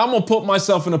community. Like, I'm going to put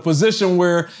myself in a position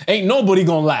where ain't nobody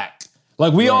going to lack.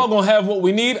 Like, we all going to have what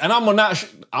we need. And I'm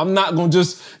not going to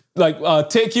just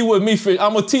take you with me.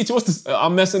 I'm gonna teach you.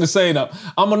 I'm messing the saying up.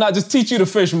 I'm gonna not just teach you to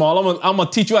fish, Maul. I'm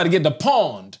gonna teach you how to get the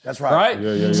pond. That's right. Right?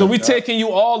 Yeah, so we taking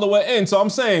you all the way in. So I'm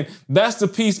saying that's the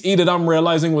piece, E, that I'm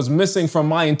realizing was missing from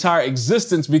my entire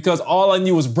existence because all I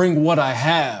knew was bring what I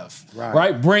have.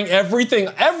 Right? Bring everything.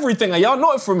 Y'all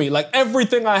know it for me. Like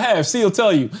everything I have. See, he'll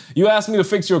tell you. You ask me to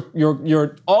fix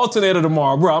your alternator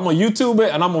tomorrow, bro. I'm gonna YouTube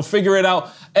it and I'm gonna figure it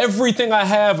out. Everything I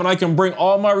have and I can bring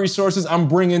all my resources, I'm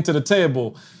bringing to the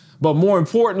table. But more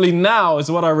importantly now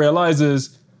is what I realize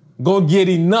is go get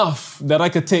enough that I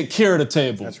could take care of the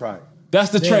table. That's right. That's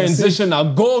the transition now.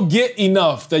 Go get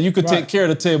enough that you could take care of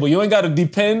the table. You ain't got to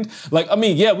depend.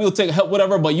 We'll take help,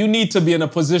 whatever, but you need to be in a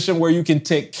position where you can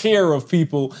take care of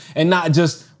people and not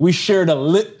just we share the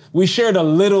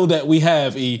little that we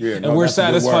have, E, and we're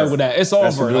satisfied with that. It's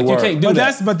over. Like you can't do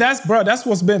that. That's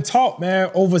what's been taught, man,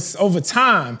 over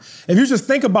time. If you just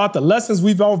think about the lessons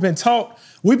we've all been taught,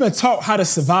 we've been taught how to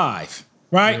survive,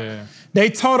 right? Yeah. They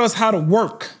taught us how to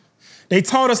work. They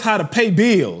taught us how to pay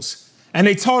bills. And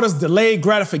they taught us delayed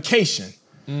gratification.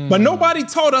 But nobody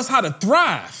taught us how to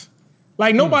thrive.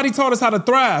 Like nobody taught us how to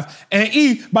thrive. And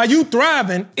E, by you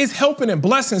thriving, it's helping and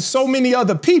blessing so many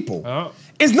other people.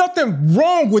 There's nothing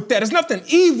wrong with that. There's nothing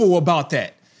evil about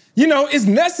that. It's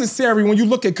necessary when you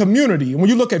look at community, when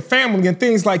you look at family and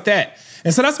things like that.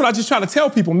 And so that's what I just try to tell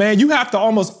people, man. You have to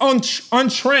almost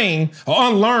untrain or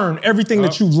unlearn everything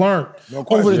that you've learned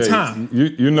over the time.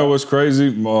 You know what's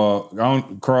crazy?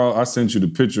 Carl, I sent you the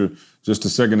picture just a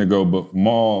second ago, but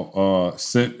Maul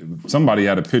somebody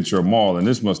had a picture of Maul, and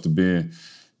this must have been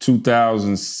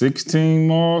 2016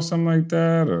 Maul, something like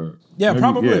that, or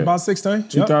probably about 16.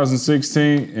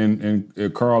 2016,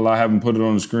 and Carl, I haven't put it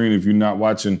on the screen. If you're not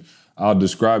watching, I'll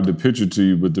describe the picture to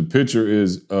you, but the picture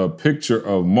is a picture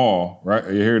of Maul, right?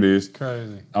 Here it is.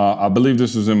 Crazy. I believe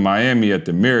this was in Miami at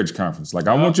the marriage conference. Like,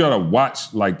 I want y'all to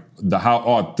watch, like, how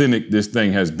authentic this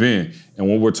thing has been. And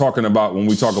when we talk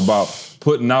about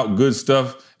putting out good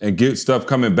stuff and good stuff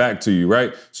coming back to you,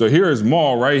 right? So here is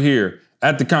Maul right here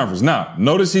at the conference. Now,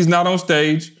 notice he's not on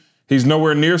stage. He's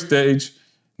nowhere near stage.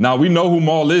 Now, we know who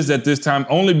Maul is at this time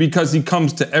only because he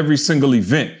comes to every single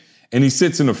event. and he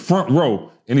sits in the front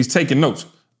row and he's taking notes.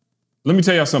 Let me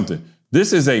tell y'all something.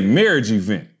 This is a marriage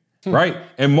event, right?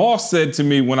 And Moss said to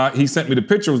me when he sent me the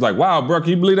picture, was like, wow, bro, can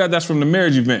you believe that? That's from the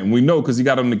marriage event. And we know because he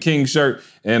got on the king shirt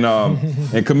and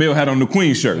Camille had on the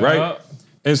queen shirt, right?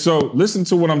 And so listen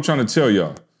to what I'm trying to tell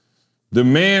y'all. The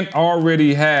man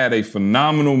already had a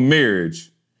phenomenal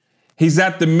marriage. He's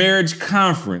at the marriage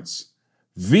conference,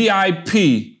 VIP,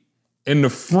 in the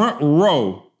front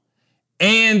row,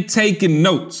 and taking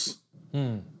notes.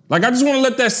 Like, I just want to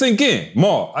let that sink in.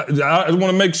 Ma, I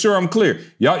want to make sure I'm clear.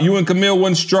 You and Camille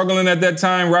wasn't struggling at that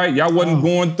time, right? Y'all wasn't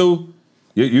going through.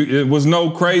 It was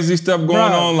no crazy stuff going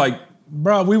on. Like,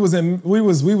 bro, we was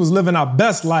living our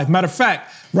best life. Matter of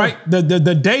fact, right?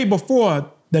 The day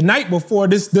before, the night before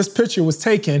this picture was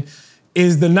taken,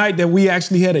 is the night that we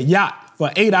actually had a yacht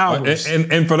for 8 hours.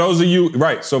 And for those of you,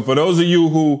 right? So for those of you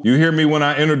who you hear me when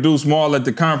I introduce Maul at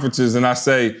the conferences, and I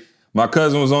say, my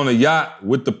cousin was on a yacht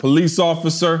with the police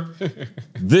officer.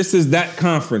 This is that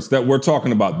conference that we're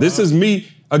talking about. This is me.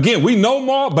 Again, we know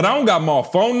Maul, but I don't got Maul's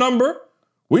phone number.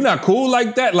 We not cool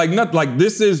like that. Like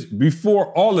this is before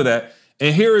all of that.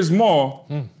 And here is Maul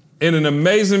in an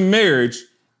amazing marriage,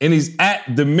 and he's at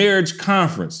the marriage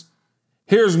conference.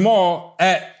 Here's Maul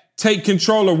at Take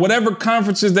Control or whatever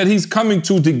conferences that he's coming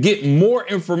to get more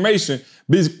information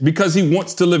because he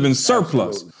wants to live in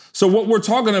surplus. Absolutely. So what we're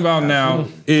talking about now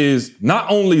is not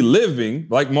only living,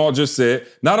 like Maul just said,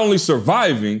 not only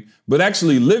surviving, but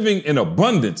actually living in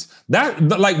abundance.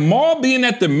 Like Maul being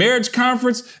at the marriage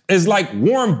conference is like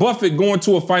Warren Buffett going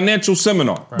to a financial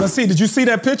seminar. Right. But see, did you see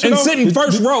that picture and though? sitting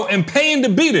first row and paying to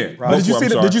be there. Right. Did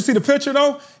you see the picture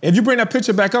though? If you bring that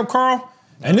picture back up, Carl,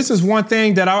 and this is one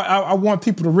thing that I want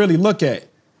people to really look at.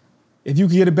 If you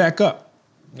can get it back up.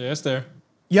 Yeah, it's there.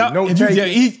 Yeah,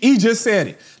 E just said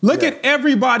it. Look at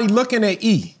everybody looking at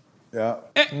E. Yeah.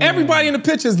 Everybody in the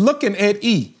picture is looking at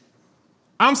E.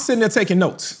 I'm sitting there taking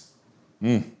notes.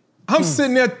 I'm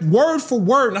sitting there word for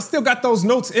word, and I still got those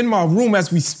notes in my room as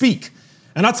we speak.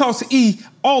 And I talk to E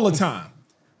all the time.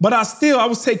 But I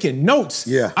was taking notes.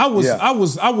 Yeah. I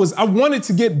wanted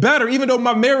to get better, even though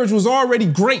my marriage was already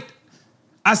great.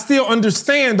 I still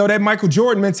understand, though, that Michael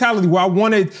Jordan mentality where I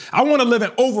want to live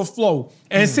in overflow.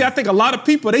 And see, I think a lot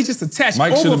I just attach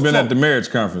Mike overflow. should have been at the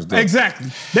marriage conference, though. Exactly.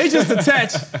 They just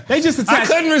attach. I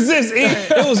couldn't resist, E.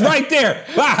 It was right there.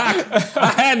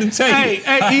 I had to take it.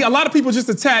 Hey, E, a lot of people just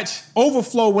attach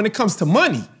overflow when it comes to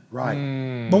money.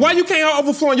 Right. But why you can't have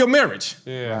overflow in your marriage?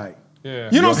 Yeah. Right. Yeah.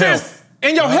 You know what I'm saying?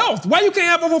 And your health. Why you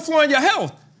can't have overflow in your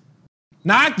health?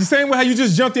 Now, the same way how you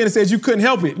just jumped in and said you couldn't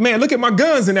help it. Man, look at my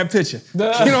guns in that picture. You know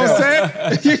what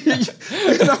I'm saying?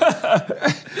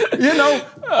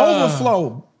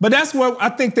 Overflow. But that's what I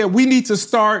think that we need to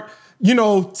start,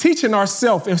 teaching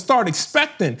ourselves and start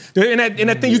expecting. And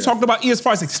that thing you talked about, as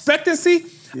far as expectancy,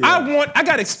 I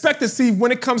got expectancy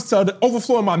when it comes to the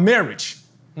overflow in my marriage.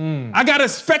 I got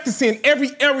expectancy in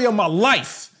every area of my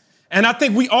life. And I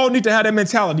think we all need to have that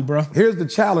mentality, bro. Here's the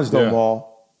challenge, though, Maul.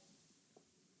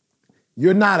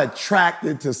 You're not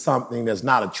attracted to something that's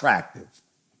not attractive.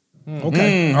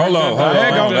 Okay. Hold on.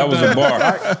 That was a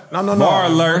bar. No. Bar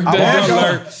alert.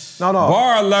 No.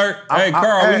 Bar alert. Hey,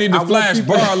 Carl, we need to flash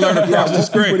bar alert across the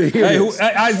screen. Hey,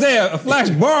 Isaiah, flash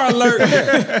bar alert.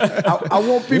 I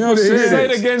want people to hear this. Say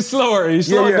it again slower. You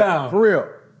slow it down. For real.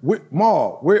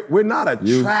 Maul, we're not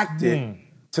attracted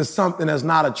to something that's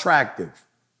not attractive.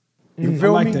 You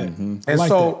feel me? That. And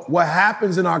so what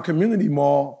happens in our community,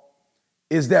 Maul,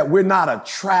 is that we're not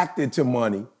attracted to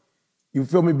money, you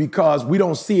feel me, because we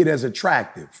don't see it as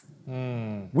attractive.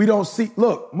 We don't see,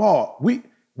 look, Maul,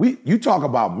 you talk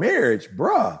about marriage,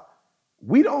 bruh.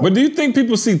 We don't. But do you think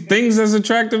people see things as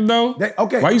attractive, though?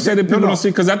 Why you say that people don't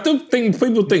see? Because I do think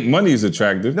people think money is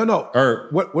attractive. No.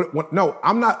 No,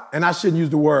 I'm not, and I shouldn't use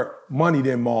the word money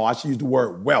then, Maul. I should use the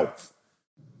word wealth.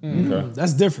 Okay.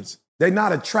 That's the difference. They're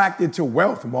not attracted to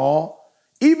wealth, Maul.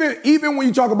 Even when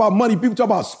you talk about money, people talk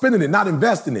about spending it, not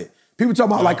investing it. People talk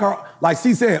about like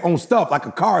C said, on stuff, like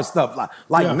a car stuff,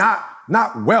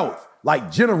 not wealth, like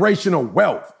generational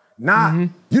wealth. Not,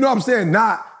 you know what I'm saying?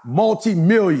 Not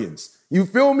multi-millions. You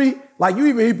feel me? Like you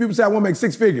even hear people say I want to make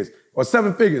 6 figures or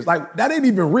 7 figures. Like that ain't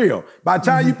even real. By the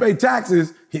time you pay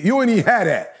taxes, you don't even have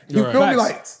that. You feel me?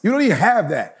 Like you don't even have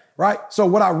that, right? So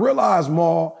what I realized,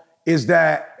 Maul, is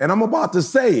that, and I'm about to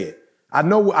say it,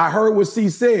 I heard what C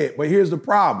said, but here's the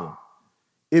problem.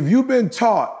 If you've been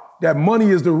taught that money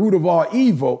is the root of all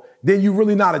evil, then you're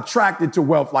really not attracted to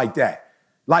wealth like that.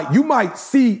 Like you might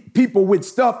see people with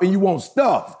stuff and you want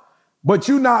stuff, but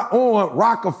you're not on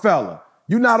Rockefeller.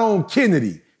 You're not on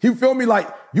Kennedy. You feel me?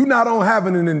 Like you're not on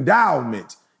having an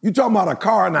endowment. You talking about a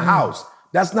car and a house.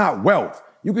 That's not wealth.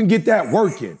 You can get that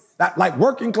working. Like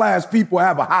working class people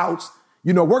have a house.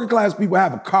 You know, working class people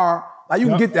have a car. Like you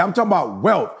can get that. I'm talking about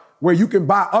wealth, where you can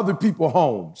buy other people's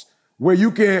homes, where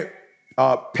you can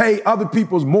pay other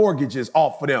people's mortgages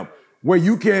off for them, where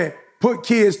you can put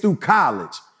kids through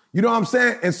college. You know what I'm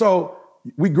saying? And so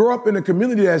we grew up in a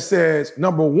community that says,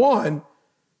 number one,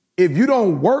 if you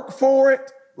don't work for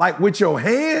it, like with your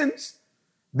hands,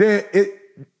 then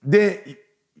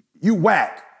you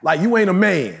whack. Like you ain't a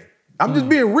man. I'm just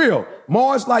being real.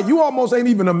 It's like you almost ain't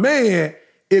even a man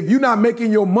if you're not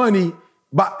making your money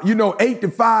by, 8 to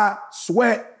 5,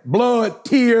 sweat, blood,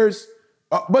 tears.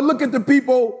 But look at the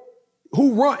people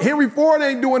who run. Henry Ford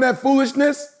ain't doing that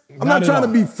foolishness. I'm not trying to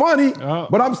be funny,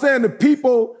 but I'm saying the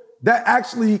people that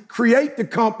actually create the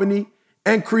company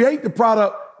and create the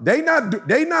product, they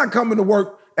not coming to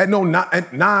work at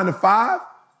 9 to 5.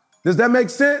 Does that make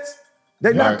sense?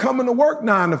 They're not coming to work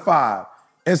 9 to 5.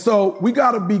 And so we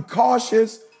got to be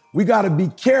cautious. We got to be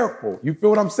careful. You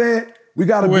feel what I'm saying? We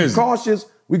got to be cautious.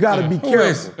 We got to be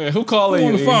careful. Who calling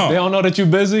you? They don't know that you're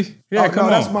busy? Yeah, come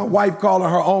on. That's my wife calling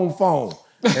her own phone.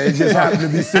 And it just happened to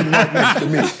be sitting right next to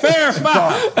me. Fair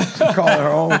five. She calling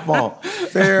her own phone.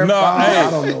 Fair five. Hey,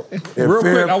 I don't know. Real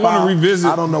quick, I want to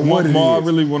revisit. I don't know what it is. I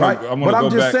really want to. Right? But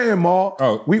I'm just saying,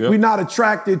 Ma, we're not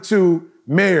attracted to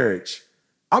marriage.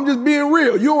 I'm just being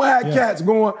real. You don't have cats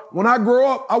going, when I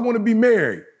grow up, I want to be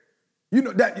married. You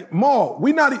know that, Ma,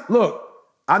 look,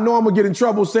 I know I'm going to get in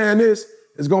trouble saying this.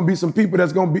 There's going to be some people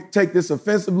that's going to take this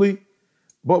offensively.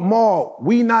 But Ma,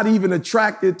 we not even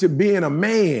attracted to being a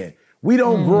man. We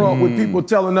don't grow up with people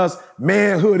telling us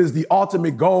manhood is the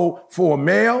ultimate goal for a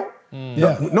male.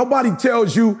 Nobody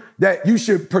tells you that you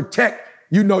should protect,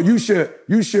 you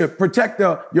should protect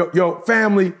your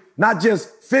family, not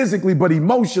just physically, but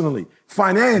emotionally,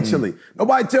 financially.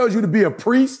 Nobody tells you to be a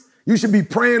priest. You should be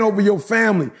praying over your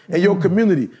family and your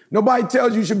community. Nobody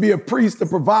tells you should be a priest, a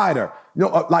provider.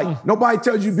 Nobody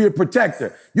tells you to be a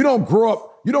protector. You don't grow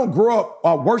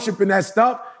up worshiping that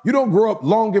stuff. You don't grow up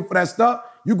longing for that stuff.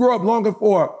 You grow up longing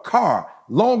for a car,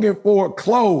 longing for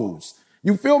clothes.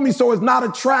 You feel me? So it's not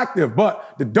attractive,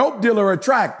 but the dope dealer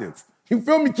attractive. You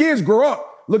feel me? Kids grow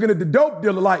up looking at the dope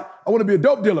dealer like, I want to be a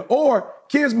dope dealer. Or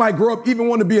kids might grow up even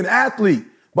want to be an athlete.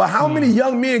 But how many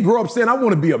young men grow up saying, I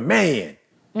want to be a man?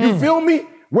 You feel me?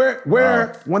 Where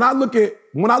when I look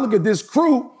at this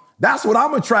crew, that's what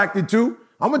I'm attracted to.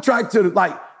 I'm attracted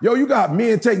to you got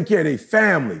men taking care of their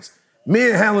families,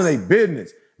 men handling their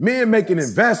business, men making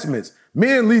investments,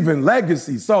 men leaving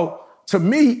legacy. So to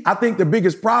me, I think the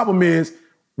biggest problem is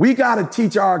we got to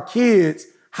teach our kids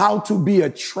how to be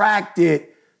attracted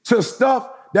to stuff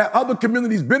that other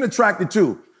communities been attracted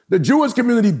to. The Jewish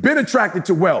community been attracted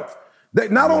to wealth.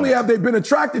 Not only have they been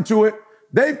attracted to it,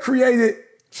 they've created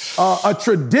a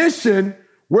tradition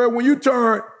where when you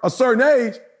turn a certain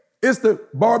age, it's the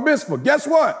bar mitzvah. Guess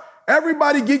what?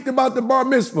 Everybody geeked about the bar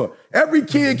mitzvah. Every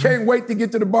kid can't wait to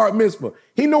get to the bar mitzvah.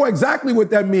 He know exactly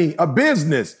what that means. A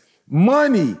business,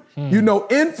 money,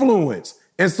 influence.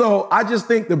 And so I just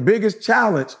think the biggest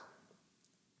challenge,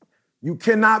 you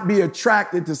cannot be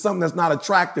attracted to something that's not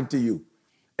attractive to you.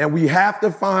 And we have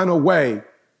to find a way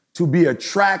to be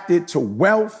attracted to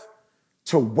wealth,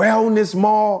 to wellness,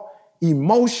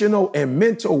 emotional and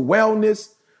mental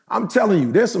wellness. I'm telling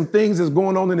you, there's some things that's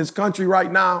going on in this country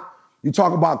right now. You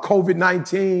talk about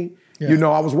COVID-19. Yeah.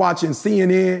 I was watching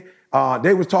CNN.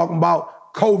 They was talking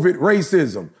about COVID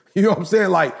racism. You know what I'm saying?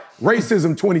 Like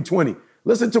racism 2020.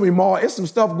 Listen to me, Ma. It's some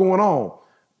stuff going on.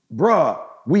 Bruh,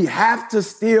 we have to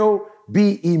still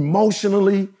be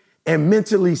emotionally and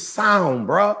mentally sound,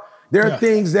 bruh. There are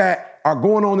things that are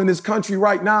going on in this country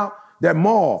right now that,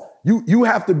 Ma, you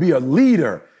have to be a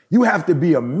leader. You have to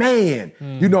be a man.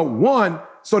 One,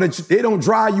 so that they don't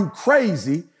drive you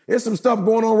crazy. There's some stuff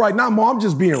going on right now, Ma. I'm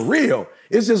just being real.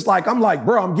 It's just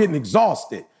bro, I'm getting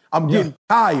exhausted. I'm getting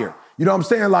tired. You know what I'm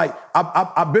saying? Like,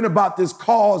 I've been about this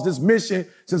cause, this mission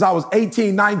since I was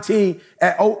 18, 19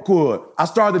 at Oakwood. I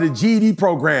started a GED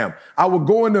program. I would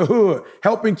go in the hood,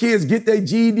 helping kids get their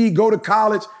GED, go to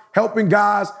college, helping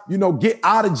guys, get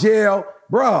out of jail.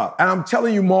 Bruh, and I'm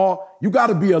telling you, Ma, you got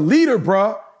to be a leader,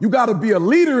 bruh. You got to be a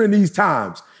leader in these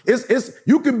times.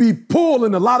 You can be pulled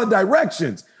in a lot of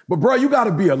directions, but bro, you got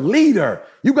to be a leader.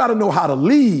 You got to know how to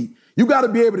lead. You got to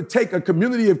be able to take a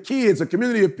community of kids, a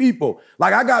community of people.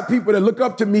 Like I got people that look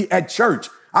up to me at church.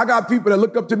 I got people that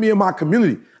look up to me in my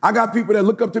community. I got people that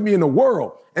look up to me in the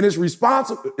world. And it's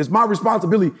my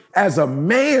responsibility as a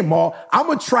man, Ma. I'm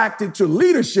attracted to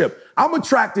leadership. I'm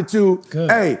attracted to,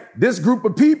 hey, this group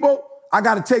of people, I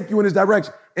got to take you in this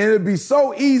direction. And it'd be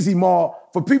so easy, Ma,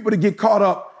 for people to get caught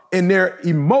up in their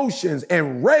emotions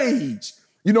and rage.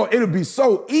 It'll be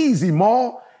so easy,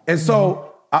 Ma. And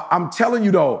so I'm telling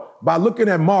you though, by looking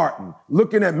at Martin,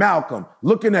 looking at Malcolm,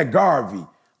 looking at Garvey,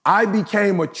 I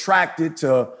became attracted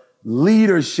to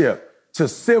leadership, to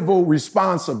civil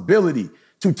responsibility,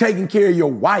 to taking care of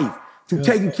your wife, to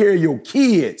taking care of your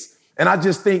kids. And I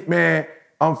just think, man,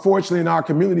 unfortunately in our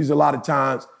communities a lot of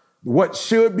times, what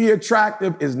should be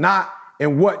attractive is not,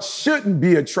 and what shouldn't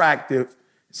be attractive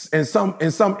in some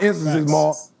instances,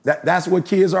 more, that's what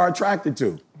kids are attracted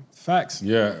to. Facts.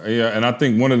 Yeah. And I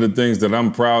think one of the things that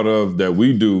I'm proud of that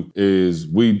we do is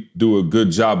we do a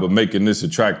good job of making this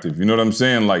attractive. You know what I'm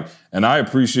saying? Like, and I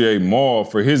appreciate Maul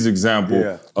for his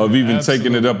example of even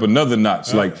taking it up another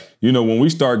notch. Like, you know, when we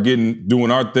start doing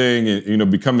our thing and, you know,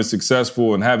 becoming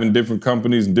successful and having different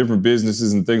companies and different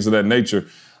businesses and things of that nature,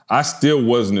 I still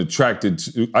wasn't attracted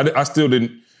to, I still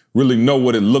didn't really know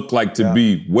what it looked like to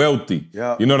be wealthy.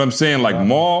 You know what I'm saying? Like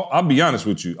Maul, I'll be honest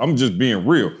with you, I'm just being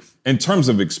real. In terms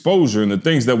of exposure and the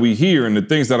things that we hear and the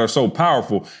things that are so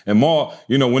powerful. And Maul,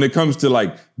 you know, when it comes to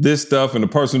like this stuff and the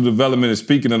personal development and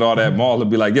speaking and all that, Maul will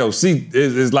be like, yo, C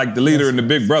is like the leader and the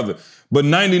big brother. But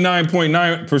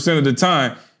 99.9% of the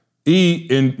time, E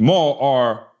and Maul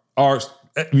are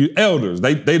elders.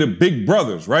 They the big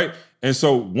brothers, right? And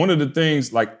so one of the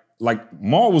things like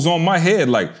Maul was on my head,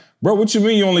 like, bro, what you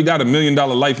mean you only got $1 million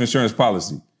life insurance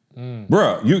policy?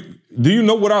 Bro, do you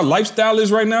know what our lifestyle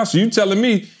is right now? So you telling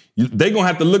me they gonna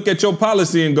have to look at your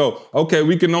policy and go, okay,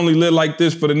 we can only live like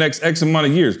this for the next X amount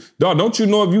of years. Dog, don't you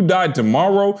know if you died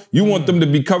tomorrow, you want them to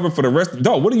be covered for the rest?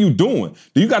 Dog, what are you doing?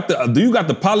 Do you got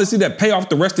the policy that pay off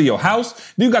the rest of your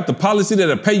house? Do you got the policy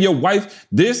that'll pay your wife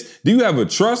this? Do you have a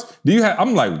trust?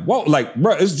 I'm like, whoa, like,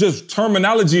 bro, it's just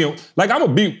terminology. Like,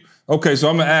 okay, so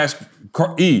I'm gonna ask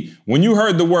E, when you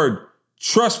heard the word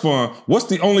trust fund, what's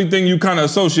the only thing you kind of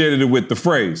associated it with, the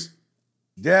phrase?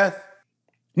 Death.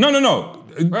 No.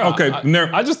 Bro, okay,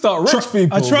 I just thought rich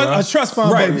people. A trust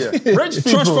fund baby. Rich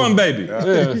people. Trust fund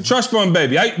baby. Trust fund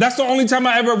baby. That's the only time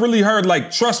I ever really heard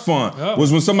like trust fund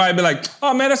was when somebody be like,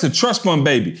 oh man, that's a trust fund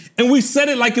baby. And we said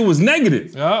it like it was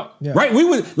negative. Right?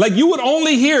 You would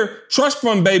only hear trust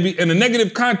fund baby in a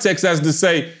negative context as to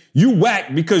say, you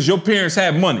whack because your parents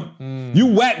had money. You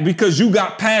whack because you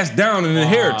got passed down an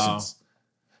inheritance.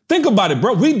 Think about it,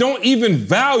 bro. We don't even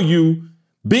value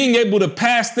being able to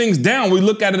pass things down. We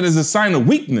look at it as a sign of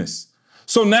weakness.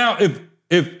 So now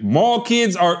if Maul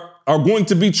kids are going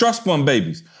to be trust fund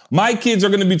babies, my kids are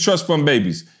going to be trust fund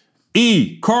babies.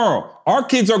 E, Carl, our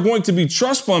kids are going to be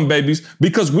trust fund babies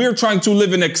because we're trying to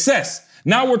live in excess.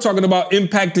 Now we're talking about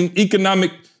impacting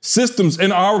economic systems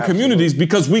in our communities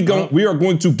because we are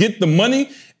going to get the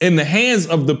money in the hands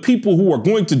of the people who are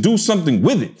going to do something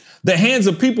with it. The hands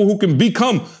of people who can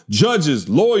become judges,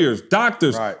 lawyers,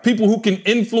 doctors, people who can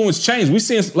influence change. We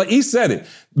see, like he said it,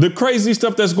 the crazy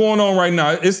stuff that's going on right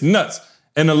now, it's nuts.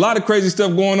 And a lot of crazy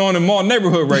stuff going on in Maul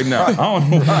neighborhood right now. I don't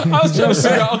know. I was trying to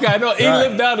figure out, okay, I know he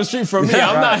lived down the street from me.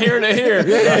 I'm not here to hear.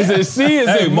 Is it C? Is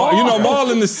it Maul? You know, Maul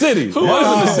in the city. Who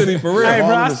Maul's in the city for real. Hey,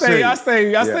 bro, I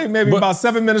stay maybe about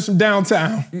 7 minutes from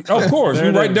downtown. Of course,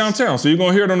 you're right downtown, so you're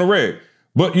going to hear it on the red.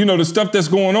 But, you know, the stuff that's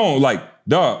going on, like,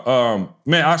 dog,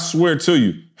 man, I swear to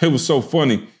you, it was so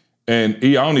funny. And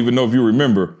E, I don't even know if you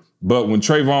remember, but when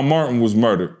Trayvon Martin was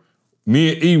murdered,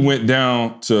 me and E went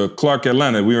down to Clark,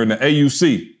 Atlanta. We were in the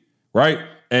AUC, right?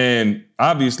 And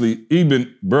obviously,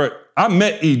 I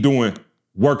met E doing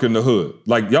work in the hood.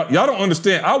 Like, y'all don't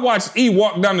understand. I watched E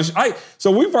walk down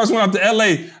so when we first went out to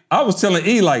LA, I was telling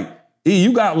E, like, E,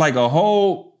 you got like a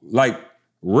whole, like,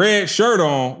 red shirt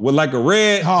on with like a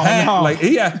red hat. No. Like,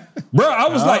 bro, I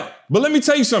was like, but let me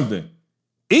tell you something.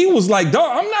 E was like,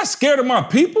 dog, I'm not scared of my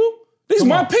people. These are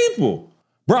my people.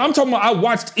 Bro, I'm talking about I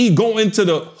watched E go into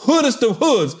the hoodest of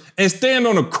hoods and stand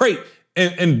on a crate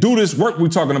and do this work we're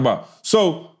talking about.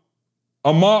 So,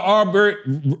 Ahmaud Arbery,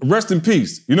 rest in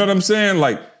peace. You know what I'm saying?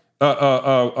 Like,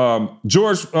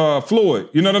 George Floyd,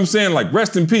 you know what I'm saying? Like,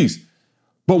 rest in peace.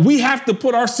 But we have to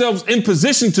put ourselves in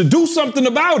position to do something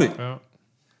about it. Yeah.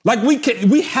 Like,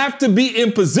 we have to be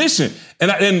in position.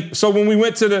 And so when we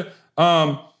went to the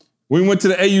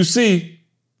AUC,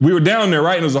 we were down there,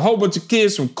 right? And there was a whole bunch of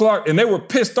kids from Clark, and they were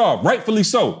pissed off, rightfully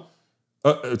so.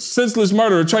 Senseless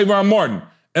murder of Trayvon Martin.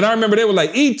 And I remember they were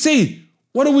like, E.T.,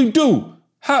 what do we do?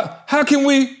 How can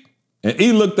we? And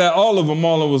E looked at all of them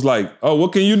all and was like, oh,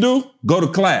 what can you do? Go to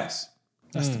class.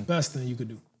 That's the best thing you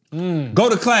could do. Go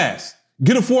to class.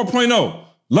 Get a 4.0.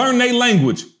 Learn their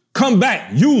language. Come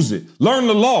back. Use it. Learn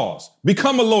the laws.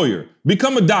 Become a lawyer.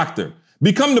 Become a doctor.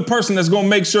 Become the person that's going to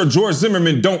make sure George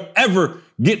Zimmerman don't ever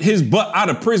get his butt out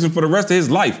of prison for the rest of his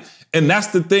life. And that's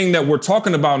the thing that we're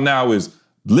talking about now is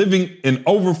living in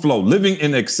overflow, living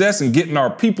in excess and getting our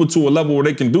people to a level where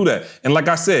they can do that. And like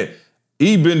I said,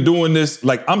 E been doing this,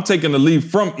 like I'm taking the lead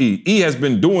from E. E has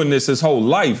been doing this his whole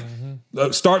life.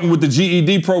 Starting with the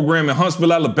GED program in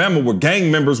Huntsville, Alabama, where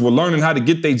gang members were learning how to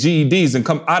get their GEDs and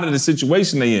come out of the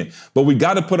situation they in. But we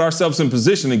got to put ourselves in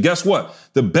position. And guess what?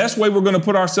 The best way we're going to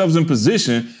put ourselves in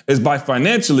position is by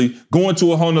financially going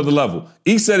to a whole nother level.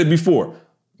 E said it before.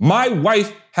 My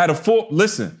wife had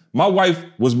my wife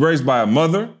was raised by a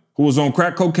mother who was on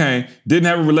crack cocaine, didn't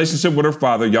have a relationship with her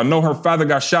father. Y'all know her father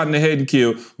got shot in the head and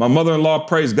killed. My mother-in-law,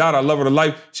 praise God, I love her to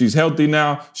life. She's healthy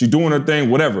now. She's doing her thing,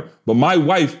 whatever. But my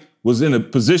wife was in a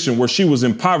position where she was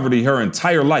in poverty her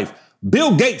entire life.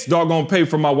 Bill Gates, doggone, paid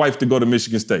for my wife to go to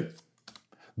Michigan State.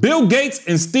 Bill Gates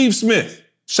and Steve Smith.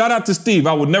 Shout out to Steve.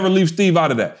 I would never leave Steve out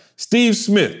of that. Steve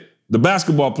Smith, the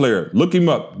basketball player, look him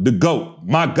up, the GOAT,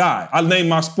 my guy. I named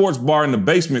my sports bar in the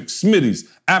basement Smitty's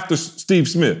after Steve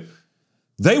Smith.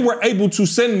 They were able to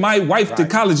send my wife to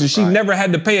college and she never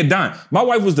had to pay a dime. My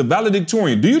wife was the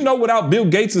valedictorian. Do you know without Bill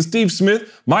Gates and Steve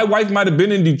Smith, my wife might have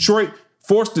been in Detroit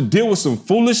forced to deal with some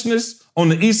foolishness on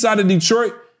the east side of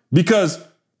Detroit because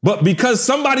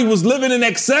somebody was living in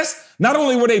excess. Not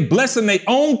only were they blessing their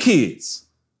own kids,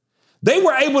 they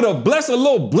were able to bless a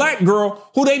little black girl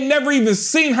who they never even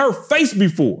seen her face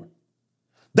before.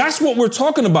 That's what we're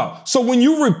talking about. So when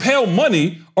you repel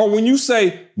money, or when you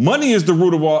say money is the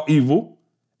root of all evil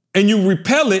and you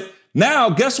repel it,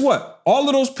 now guess what? All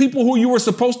of those people who you were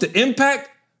supposed to impact,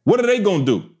 what are they going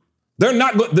to do? They're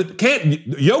not going.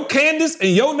 Your Candace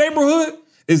in your neighborhood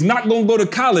is not going to go to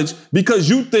college because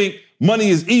you think money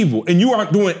is evil and you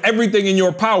aren't doing everything in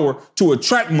your power to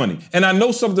attract money. And I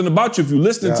know something about you. If you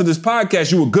listen to this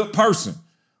podcast, you're a good person.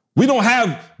 We don't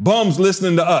have bums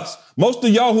listening to us. Most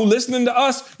of y'all who listening to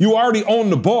us, you already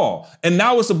own the ball. And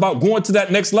now it's about going to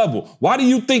that next level. Why do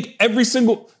you think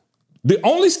the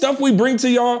only stuff we bring to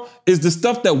y'all is the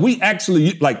stuff that we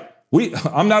actually like?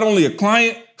 I'm not only a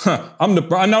client, I'm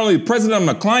not only the president, I'm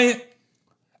a client.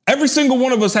 Every single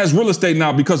one of us has real estate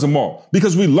now because of Maul,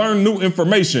 because we learn new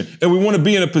information and we want to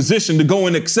be in a position to go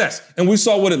in excess. And we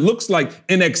saw what it looks like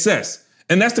in excess.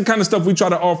 And that's the kind of stuff we try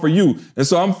to offer you. And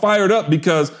so I'm fired up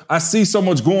because I see so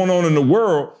much going on in the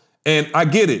world and I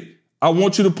get it. I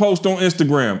want you to post on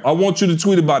Instagram. I want you to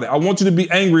tweet about it. I want you to be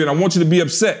angry and I want you to be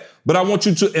upset. But I want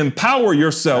you to empower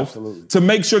yourself to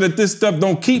make sure that this stuff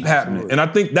don't keep happening. And I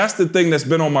think that's the thing that's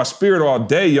been on my spirit all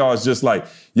day, y'all, is just like,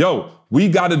 yo, we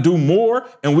got to do more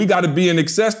and we got to be in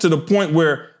excess to the point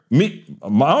where I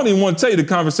don't even want to tell you the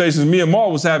conversations me and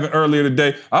Maul was having earlier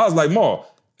today. I was like,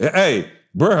 Maul, hey,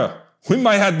 bruh, we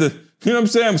might have to, you know what I'm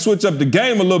saying, switch up the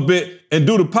game a little bit and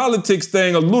do the politics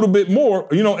thing a little bit more,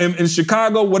 you know, in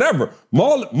Chicago, whatever.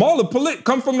 Maul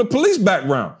come from the police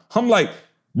background. I'm like,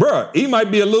 bruh, he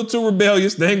might be a little too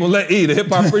rebellious. They ain't gonna let E. The hip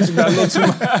hop preacher got a little too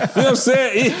much. You know what I'm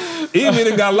saying? E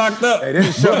even got locked up. Hey, they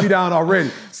done shut me down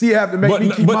already. See, you have to make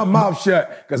me keep my mouth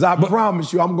shut because I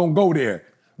promise you I'm gonna go there.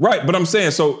 Right, but I'm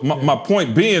saying, so my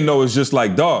point being though is just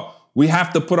like, dog, we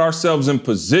have to put ourselves in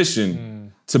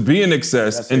position to be in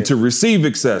excess and to receive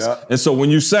excess. Yeah. And so when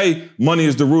you say money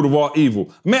is the root of all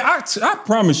evil, man, I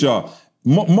promise y'all,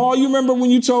 Maul, you remember when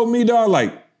you told me, dog,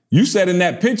 like, you said in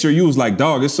that picture, you was like,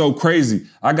 dog, it's so crazy.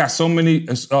 I got so many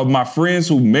of my friends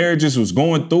who marriages was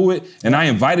going through it, and I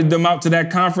invited them out to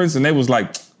that conference, and they was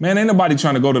like, man, ain't nobody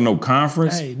trying to go to no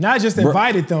conference. Hey, not just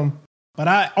invited them, but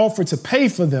I offered to pay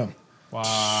for them.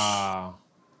 Wow.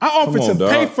 I offered to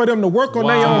pay for them to work on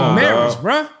their own marriage,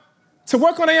 bruh. To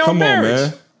work on their own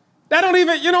marriage. Man. That don't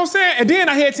even, you know what I'm saying? And then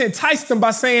I had to entice them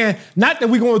by saying, not that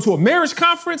we going to a marriage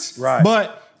conference,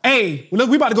 but, hey, look,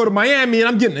 we about to go to Miami and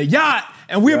I'm getting a yacht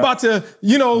and we're about to,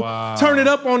 you know, turn it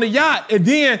up on the yacht. And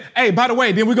then, hey, by the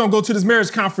way, then we're going to go to this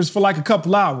marriage conference for like a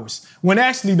couple hours. When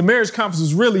actually the marriage conference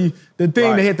was really the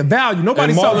thing that had the value.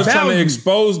 Nobody saw the value.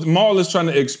 Maul is trying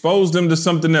to expose them to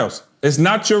something else. It's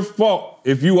not your fault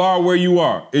if you are where you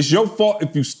are. It's your fault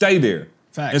if you stay there.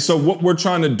 Facts. And so what we're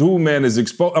trying to do, man, is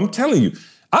expose. I'm telling you,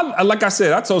 like I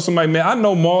said, I told somebody, man, I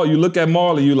know Maul. You look at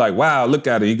Maul and you like, wow, look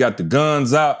at it. He got the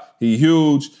guns out. He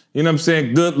huge. You know what I'm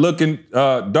saying? Good looking,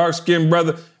 dark-skinned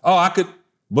brother.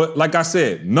 But like I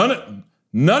said, none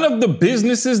of the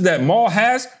businesses that Maul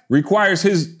has requires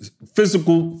his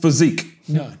physical physique.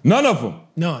 None of them.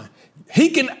 None.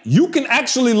 You can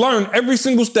actually learn every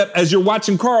single step as you're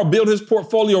watching Carl build his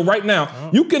portfolio right now.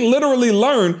 You can literally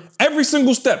learn every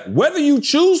single step. Whether you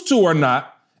choose to or not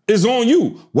is on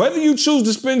you. Whether you choose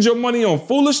to spend your money on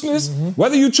foolishness,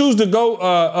 whether you choose to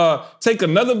go take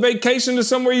another vacation to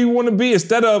somewhere you want to be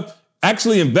instead of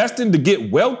actually investing to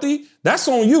get wealthy, that's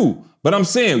on you. But I'm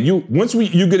saying, once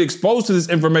you get exposed to this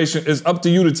information, it's up to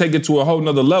you to take it to a whole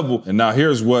nother level. And now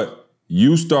here's what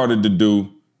you started to do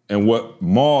and what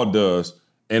Maul does,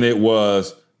 and it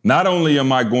was not only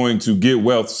am I going to get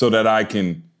wealth so that I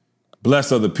can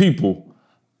bless other people,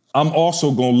 I'm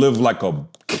also going to live like a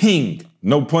king.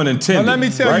 No pun intended. Now let me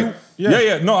tell you.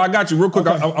 Yeah. No, I got you real quick.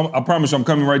 Okay. I promise you I'm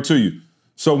coming right to you.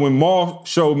 So when Maul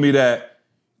showed me that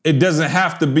it doesn't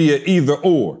have to be an either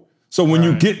or. So when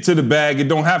you get to the bag, it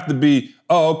don't have to be,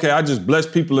 oh, okay, I just bless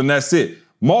people and that's it.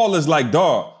 Maul is like,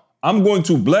 dog, I'm going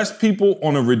to bless people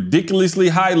on a ridiculously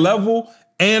high level,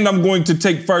 and I'm going to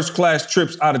take first class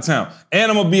trips out of town.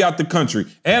 And I'm gonna be out the country.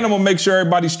 And I'm gonna make sure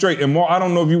everybody's straight. And Maul, I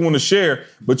don't know if you want to share,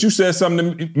 but you said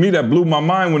something to me that blew my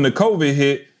mind when the COVID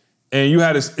hit and you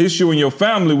had this issue in your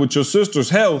family with your sister's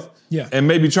health. Yeah. And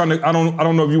maybe trying to, I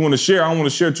don't know if you want to share. I don't want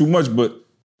to share too much, but.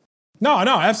 No,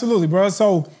 absolutely, bro.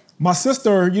 So my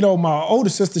sister, my older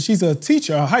sister, she's a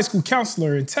teacher, a high school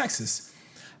counselor in Texas.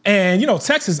 And,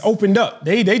 Texas opened up.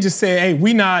 They just said, hey,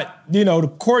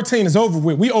 the quarantine is over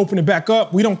with. We open it back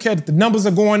up. We don't care that the numbers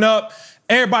are going up.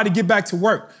 Everybody get back to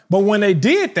work. But when they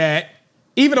did that,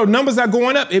 even though numbers are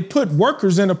going up, it put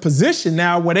workers in a position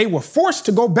now where they were forced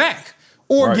to go back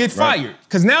or get fired.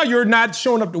 Because now you're not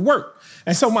showing up to work.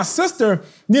 And so my sister,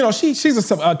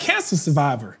 she's a cancer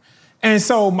survivor. And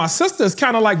so my sister is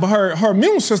kind of like, but her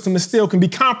immune system still can be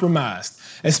compromised,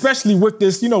 especially with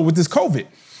this, with this COVID.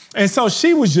 And so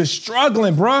she was just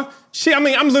struggling, bruh.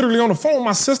 I'm literally on the phone with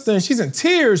my sister and she's in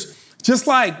tears, just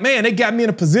like, man, they got me in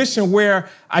a position where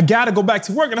I gotta go back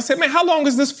to work. And I said, man, how long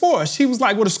is this for? She was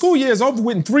like, well, the school year is over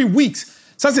with in 3 weeks.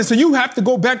 So I said, so you have to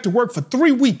go back to work for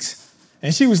 3 weeks.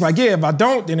 And she was like, yeah, if I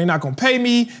don't, then they're not gonna pay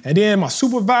me. And then my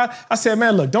supervisor, I said,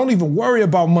 man, look, don't even worry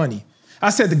about money. I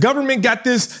said, the government got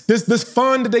this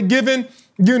fund that they're giving.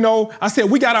 I said,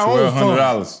 we got our own fund.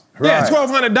 $1,200. Yeah,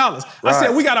 $1,200. I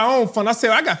said, we got our own fund. I said,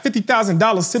 I got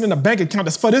 $50,000 sitting in a bank account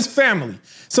that's for this family.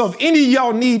 So if any of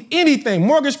y'all need anything,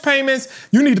 mortgage payments,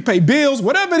 you need to pay bills,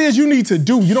 whatever it is you need to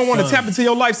do, you don't want to tap into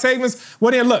your life savings,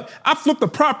 well then look, I flipped a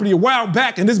property a while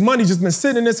back and this money just been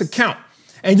sitting in this account.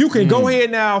 And you can go ahead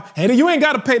now, and you ain't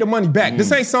got to pay the money back.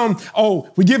 This ain't some,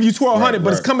 we give you $1,200,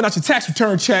 but it's coming out your tax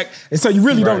return check, and so you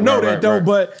really don't know that, though.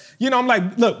 But, I'm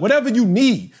like, look, whatever you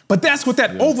need. But that's what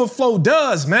that overflow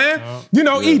does, man.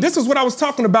 E, this is what I was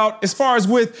talking about as far as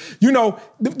with, dude,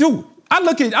 I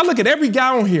look at every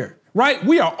guy on here, right?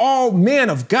 We are all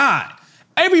men of God.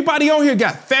 Everybody on here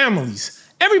got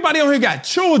families. Everybody on here got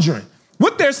children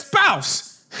with their spouse.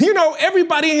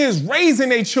 Everybody in here is raising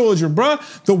their children, bruh.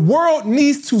 The world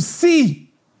needs to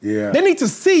see. Yeah. They need to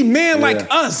see men like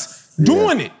us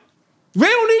doing it. They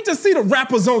don't need to see the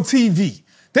rappers on TV.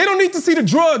 They don't need to see the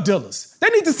drug dealers. They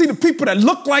need to see the people that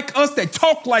look like us, that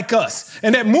talk like us,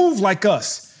 and that move like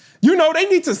us. They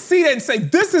need to see that and say,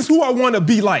 this is who I want to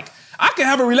be like. I can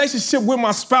have a relationship with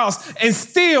my spouse and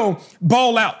still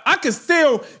ball out. I can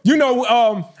still,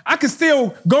 I can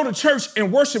still go to church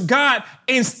and worship God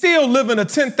and still live in a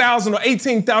 10,000 or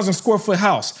 18,000 square foot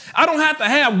house. I don't have to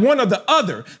have one or the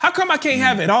other. How come I can't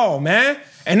have it all, man?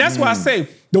 And that's why I say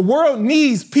the world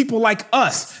needs people like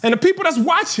us. And the people that's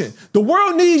watching, the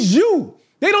world needs you.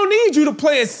 They don't need you to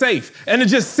play it safe and to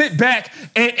just sit back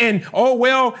and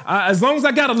as long as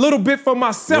I got a little bit for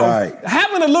myself. Right.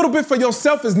 Having a little bit for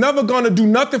yourself is never going to do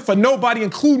nothing for nobody,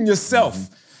 including yourself.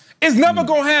 It's never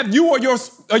going to have you or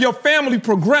your family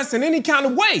progress in any kind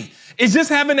of way. It's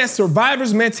just having that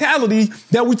survivor's mentality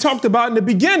that we talked about in the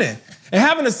beginning. And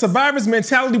having a survivor's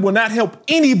mentality will not help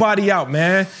anybody out,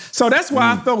 man. So that's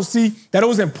why I felt, that it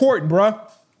was important, bruh.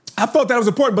 I felt that it was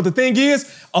important, but the thing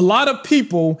is, a lot of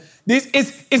people, this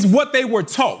is what they were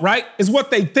taught, right? It's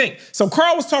what they think. So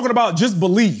Carl was talking about just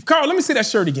believe. Carl, let me see that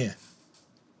shirt again.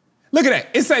 Look at that.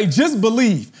 It says just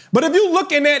believe. But if you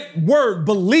look in that word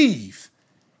believe,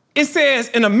 it says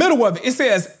in the middle of it, it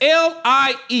says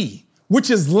L-I-E, which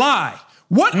is lie.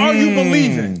 What are you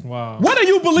believing? Wow. What are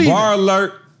you believing? Bar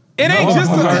alert. It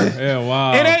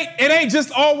ain't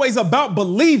just always about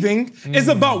believing. It's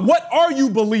about what are you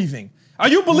believing? Are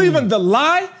you believing the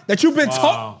lie that you've been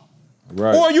taught?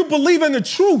 Right. Or are you believing the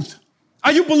truth?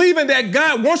 Are you believing that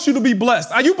God wants you to be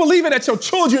blessed? Are you believing that your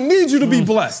children need you to be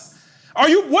blessed?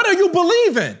 What are you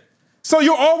believing? So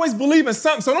you're always believing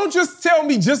something. So don't just tell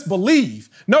me just believe.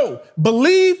 No,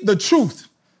 believe the truth.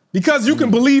 Because you can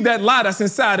believe that lie that's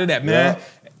inside of that, man.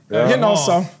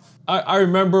 So. I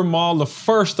remember, Maul, the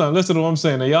first time, listen to what I'm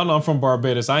saying. Now, y'all know I'm from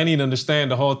Barbados. I ain't even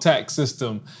understand the whole tax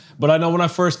system. But I know when I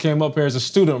first came up here as a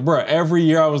student, bruh, every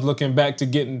year I was looking back to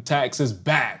getting taxes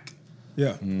back.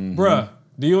 Yeah. Bruh,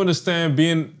 do you understand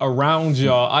being around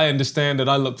y'all? I understand that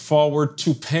I look forward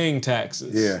to paying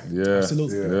taxes. Yeah.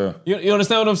 Absolutely. Yeah. You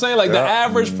understand what I'm saying? Like the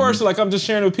average person, like I'm just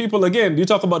sharing with people, again, you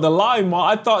talk about the lie, Maul.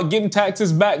 I thought getting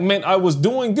taxes back meant I was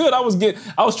doing good. I was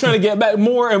trying to get back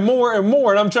more and more and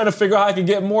more, and I'm trying to figure out how I could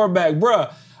get more back.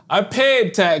 Bruh, I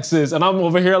paid taxes, and I'm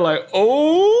over here like,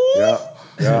 oh. Yeah.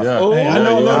 Oh, Hey, I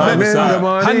know a little I'm bit. in the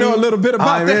money. I know a little bit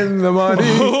about I'm that. in the money.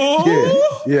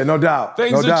 Yeah, no doubt.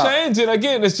 Things no are doubt. changing.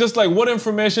 Again, it's just like, what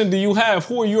information do you have?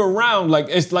 Who are you around? Like,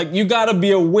 it's like you got to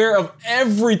be aware of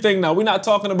everything now. We're not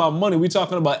talking about money. We're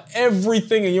talking about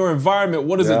everything in your environment.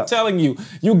 What is Yeah. it telling you?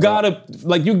 You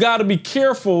gotta be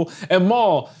careful. And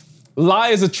Maul, lie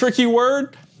is a tricky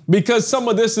word because some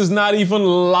of this is not even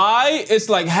lie. It's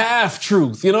like half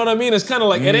truth. You know what I mean? It's kind of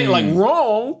like, it ain't like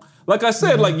wrong. Like I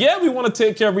said, like, yeah, we want to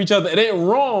take care of each other. It ain't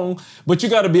wrong, but you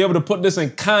got to be able to put this in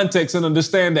context and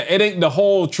understand that it ain't the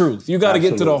whole truth. You got to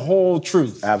get to the whole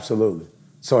truth. Absolutely.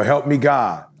 So help me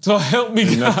God. So help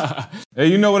me God. Hey,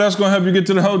 you know what else gonna help you get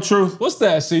to the whole truth? What's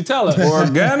that, C? Tell us.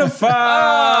 Organifi.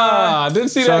 Didn't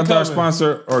see Shout that out to our coming.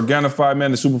 sponsor, Organifi,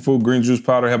 man, the superfood green juice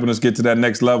powder, helping us get to that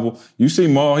next level. You see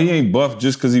Maul, he ain't buff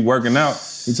just because he working out.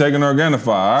 He taking Organifi,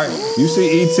 all right? You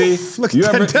see E.T. Look you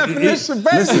at that definition,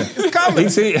 baby. Listen, It's coming.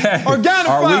 E.T. Organifi.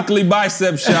 Our weekly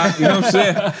bicep shot, you know what I'm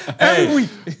saying? Every week.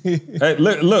 Hey,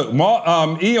 look,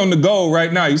 Maul, E on the go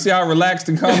right now. You see how relaxed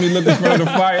and calm he look in front of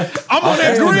the fire? I'm on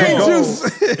that stay on green that goal.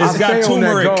 juice. It's got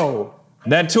turmeric.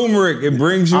 That turmeric, it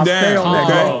brings you I'll stay down, on that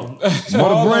okay? goal.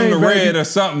 Maul on brain, the baby. red or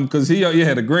something, because he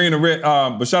had the green or red.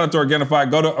 But shout out to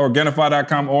Organifi. Go to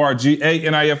Organifi.com,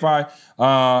 ORGANIFI,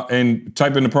 and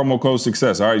type in the promo code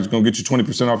SUCCESS. All right, it's going to get you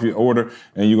 20% off your order,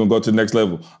 and you're going to go to the next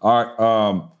level. All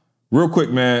right, real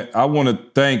quick, man, I want to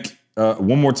thank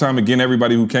one more time again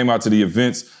everybody who came out to the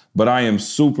events, but I am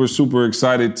super, super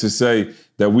excited to say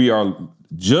that we are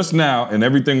just now, and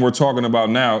everything we're talking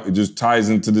about now, it just ties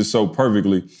into this so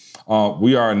perfectly.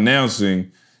 We are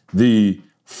announcing the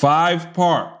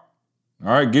 5-part. All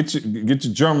right, get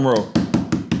your drum roll.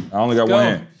 I only got one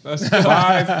hand. Let's go.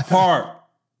 5-part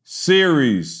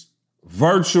series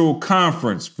virtual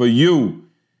conference for you,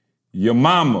 your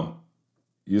mama,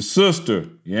 your sister,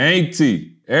 your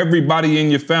auntie, everybody in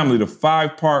your family. The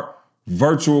 5-part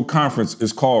virtual conference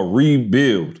is called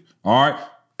Rebuild. All right.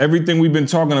 Everything we've been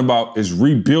talking about is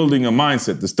rebuilding a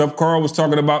mindset. The stuff Carl was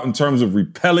talking about in terms of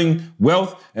repelling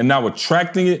wealth and now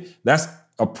attracting it, that's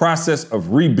a process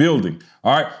of rebuilding.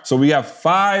 All right. So we have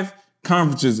 5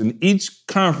 conferences. In each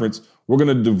conference, we're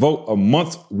going to devote a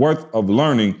month's worth of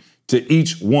learning to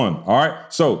each one. All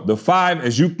right. So the 5,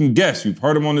 as you can guess, you've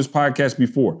heard them on this podcast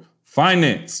before: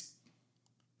 finance,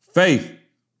 faith,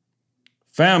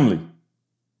 family,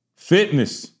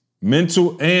 fitness,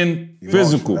 mental and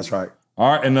physical. That's right.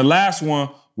 All right, and the last one,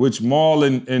 which Maul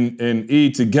and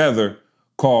E together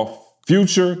call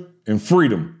future and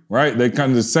freedom, right? They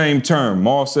kind of the same term.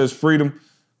 Maul says freedom,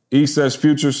 E says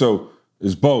future, so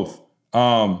it's both.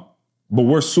 But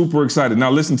we're super excited. Now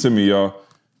listen to me, y'all.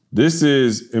 This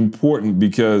is important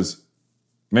because,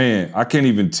 man, I can't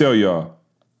even tell y'all.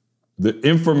 The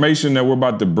information that we're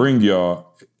about to bring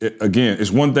y'all, again, it's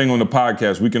one thing on the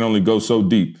podcast. We can only go so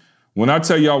deep. When I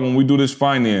tell y'all when we do this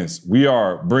finance, we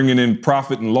are bringing in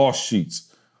profit and loss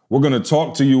sheets. We're going to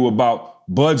talk to you about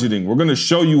budgeting. We're going to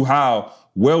show you how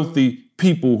wealthy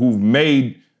people who've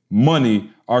made money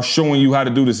are showing you how to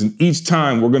do this. And each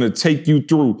time we're going to take you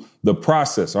through the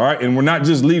process. All right. And we're not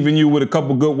just leaving you with a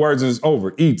couple good words and it's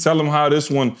over. E, tell them how this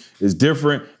one is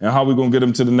different and how we're going to get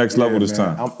them to the next level this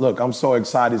man. time. I'm so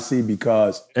excited, see,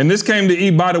 because And this came to E,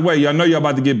 by the way, y'all know y'all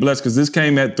about to get blessed because this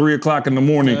came at 3:00 in the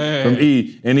morning from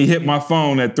E, and he hit my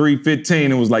phone at 3:15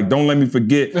 and was like, don't let me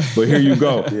forget, but here you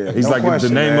go. He's no like,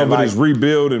 question, the name man. of it is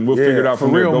Rebuild, and we'll figure it out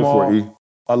from there. Go for it, E.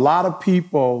 A lot of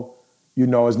people,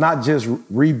 it's not just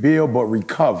rebuild, but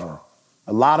recover.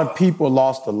 A lot of people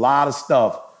lost a lot of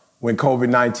stuff when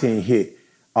COVID-19 hit.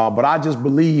 But I just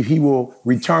believe he will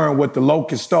return what the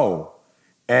locust stole.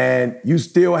 And you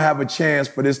still have a chance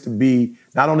for this to be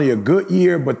not only a good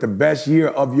year, but the best year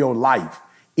of your life,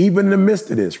 even in the midst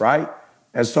of this, right?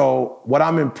 And so what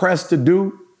I'm impressed to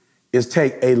do is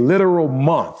take a literal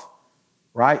month,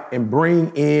 right? And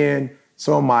bring in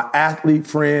some of my athlete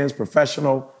friends,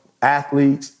 professional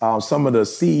athletes, some of the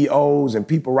CEOs and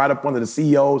people right up under the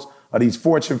CEOs of these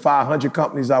Fortune 500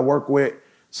 companies I work with,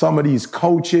 some of these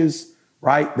coaches,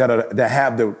 right, that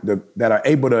are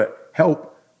able to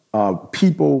help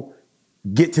people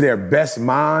get to their best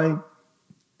mind.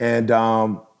 And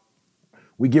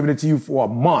we giving it to you for a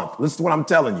month. Listen to what I'm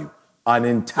telling you, an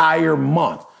entire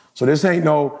month. So this ain't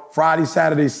no Friday,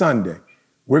 Saturday, Sunday.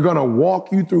 We're gonna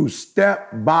walk you through step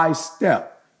by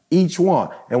step, each one.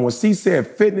 And when C said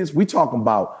fitness, we talking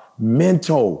about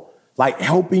mental, like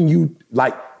helping you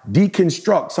like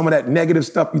deconstruct some of that negative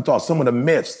stuff you thought, some of the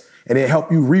myths, and then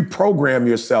help you reprogram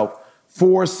yourself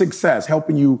for success,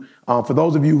 helping you, for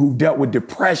those of you who've dealt with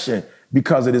depression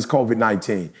because of this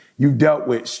COVID-19, you've dealt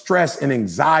with stress and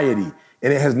anxiety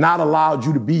and it has not allowed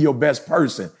you to be your best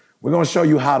person. We're going to show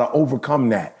you how to overcome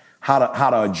that, how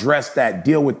to address that,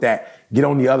 deal with that, get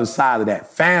on the other side of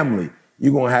that. Family,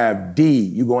 you're going to have D,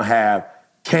 you're going to have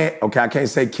I can't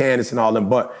say Candace and all them,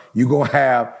 but you're going to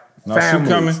have families.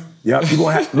 She coming. Yep, you're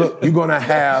going to have, look, you're going to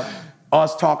have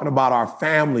us talking about our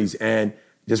families and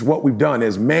just what we've done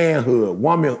as manhood,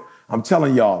 woman. I'm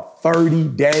telling y'all, 30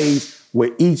 days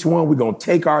with each one. We're going to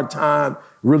take our time,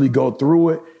 really go through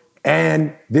it.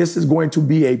 And this is going to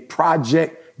be a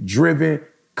project-driven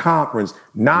conference.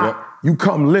 Not you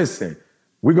come listen.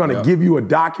 We're going to give you a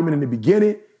document in the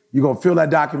beginning. You're going to fill that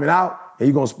document out, and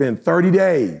you're going to spend 30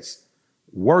 days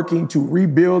working to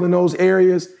rebuild in those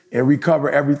areas and recover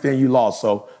everything you lost.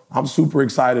 So I'm super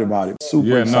excited about it.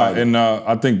 Super excited. And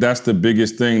I think that's the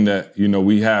biggest thing that,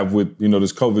 we have with,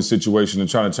 this COVID situation and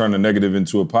trying to turn a negative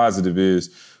into a positive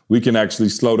is we can actually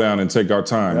slow down and take our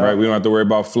time, right? We don't have to worry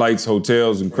about flights,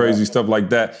 hotels, and crazy stuff like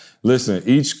that. Listen,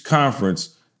 each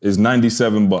conference is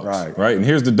 $97, right? And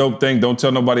here's the dope thing. Don't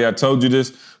tell nobody I told you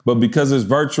this, but because it's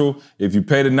virtual, if you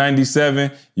pay the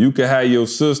 $97, you can have your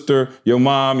sister, your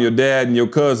mom, your dad, and your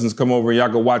cousins come over and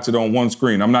y'all can watch it on one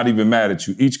screen. I'm not even mad at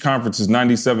you. Each conference is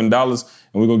 $97,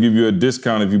 and we're going to give you a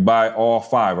discount if you buy all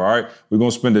 5, all right? We're going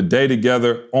to spend a day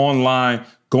together online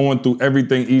going through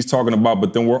everything he's talking about,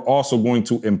 but then we're also going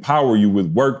to empower you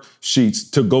with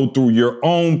worksheets to go through your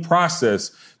own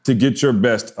process to get your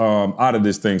best out of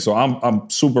this thing. So I'm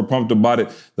super pumped about it.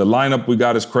 The lineup we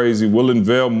got is crazy. We'll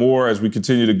unveil more as we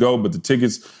continue to go, but the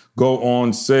tickets go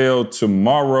on sale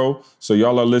tomorrow. So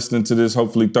y'all are listening to this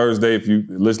hopefully Thursday. If you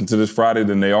listen to this Friday,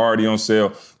 then they already on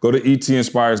sale. Go to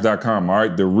etinspires.com, all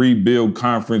right? The Rebuild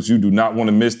Conference. You do not want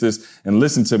to miss this. And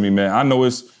listen to me, man. I know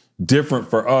it's different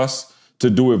for us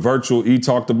to do it virtual. E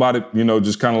talked about it,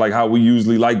 just kind of like how we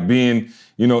usually like being,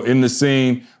 in the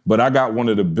scene. But I got one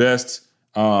of the best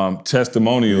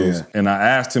testimonials, and I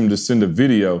asked him to send a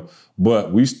video,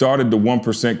 but we started the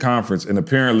 1% conference, and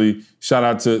apparently, shout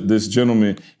out to this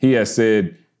gentleman, he had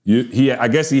said, I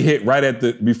guess he hit right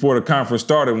before the conference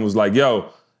started and was like, yo,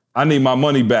 I need my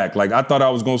money back. Like, I thought I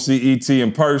was going to see ET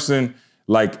in person.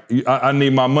 Like, I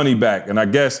need my money back. And I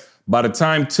guess by the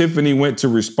time Tiffany went to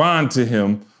respond to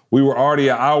him, we were already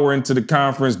an hour into the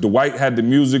conference. Dwight had the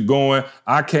music going.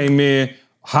 I came in,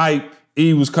 hype,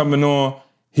 E was coming on.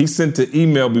 He sent the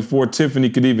email before Tiffany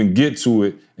could even get to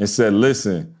it and said,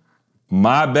 listen,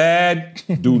 my bad,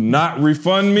 do not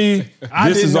refund me.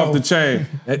 This is off the chain.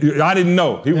 I didn't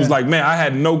know. He was like, man, I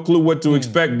had no clue what to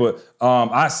expect, but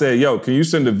I said, yo, can you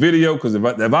send the video? Because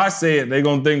if I say it, they're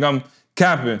going to think I'm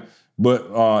capping.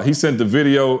 But he sent the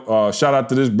video. Shout out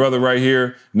to this brother right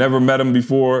here. Never met him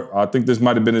before. I think this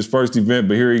might have been his first event,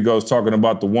 but here he goes talking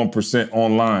about the 1%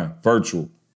 online, virtual.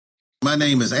 My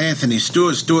name is Anthony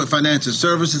Stewart, Stewart Financial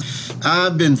Services.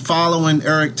 I've been following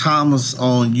Eric Thomas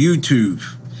on YouTube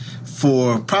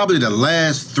for probably the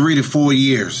last 3 to 4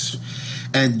 years.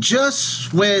 And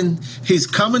just when he's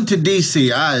coming to D.C.,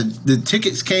 the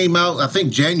tickets came out, I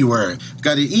think, January.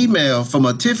 Got an email from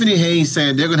a Tiffany Haynes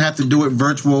saying they're going to have to do it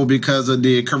virtual because of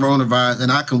the coronavirus,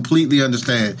 and I completely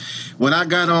understand. When I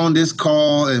got on this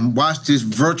call and watched this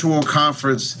virtual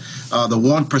conference, the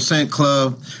 1%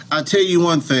 Club, I tell you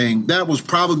one thing, that was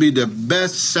probably the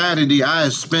best Saturday I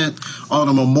have spent on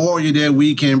a Memorial Day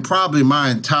weekend, probably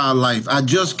my entire life. I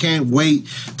just can't wait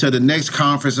till the next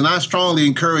conference, and I strongly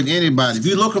encourage anybody, if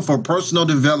you're looking for personal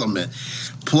development,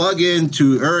 plug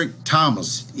into Eric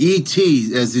Thomas, ET,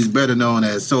 as he's better known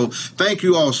as. So thank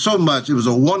you all so much. It was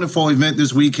a wonderful event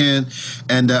this weekend,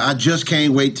 and I just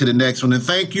can't wait to the next one. And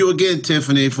thank you again,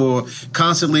 Tiffany, for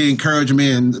constantly encouraging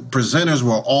me, and the presenters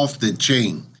were off the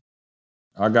chain.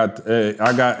 And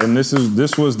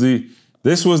this was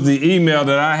the email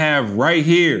that I have right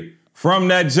here from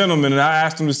that gentleman, and I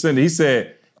asked him to send it. He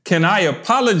said, "Can I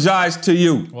apologize to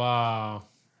you?" Wow.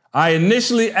 I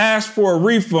initially asked for a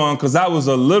refund because I was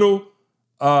a little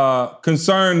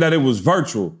concerned that it was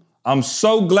virtual. I'm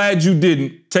so glad you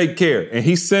didn't. Take care. And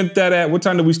he sent that at, what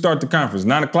time did we start the conference?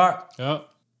 9 o'clock? Yep.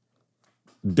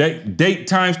 Date,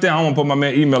 time stamp. I want to put my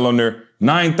man email on there.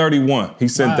 9:31. He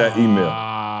sent that email.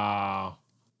 Wow.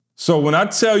 So when I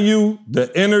tell you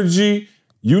the energy,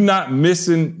 you're not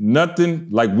missing nothing.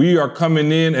 Like, we are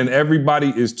coming in and everybody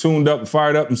is tuned up and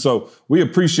fired up. And so we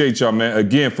appreciate y'all, man,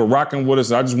 again, for rocking with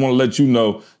us. I just want to let you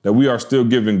know that we are still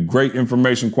giving great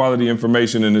information, quality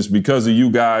information, and it's because of you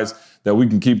guys that we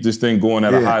can keep this thing going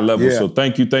at a high level. So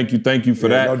thank you for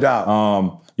that. No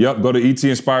doubt. Yep, go to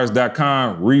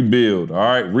etinspires.com, rebuild, all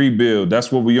right? Rebuild,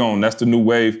 that's what we own. That's the new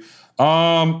wave.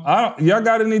 Y'all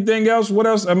got anything else? What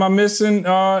else? Am I missing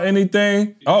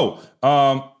anything?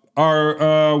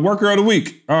 our worker of the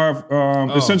week,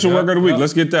 our essential worker of the week.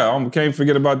 Let's get that. I can't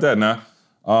forget about that now.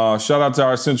 Shout out to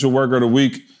our essential worker of the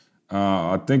week.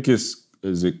 I think is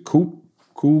it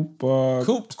Cooped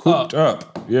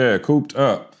Up. Yeah, Cooped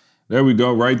Up. There we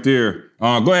go, right there.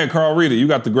 Go ahead, Carl, read it. You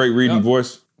got the great reading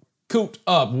voice. Cooped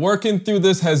up. Working through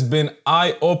this has been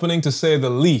eye-opening to say the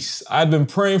least. I've been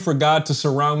praying for God to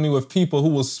surround me with people who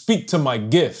will speak to my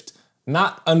gift.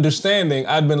 Not understanding,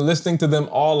 I'd been listening to them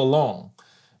all along.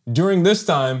 During this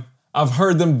time, I've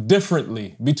heard them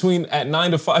differently, between at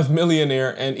 9 to 5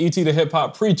 Millionaire and E.T. the Hip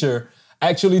Hop Preacher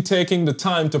actually taking the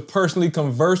time to personally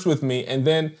converse with me, and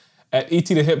then at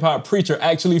E.T. the Hip Hop Preacher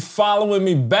actually following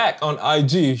me back on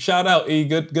IG. Shout out, E,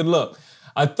 good luck.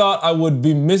 I thought I would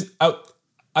be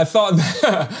I thought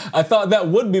that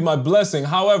would be my blessing.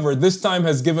 However, this time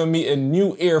has given me a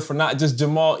new ear for not just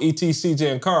Jamal, E.T.,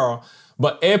 CJ, and Carl,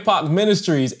 but APOC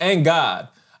Ministries and God.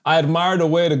 I admire the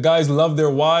way the guys love their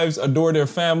wives, adore their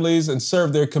families, and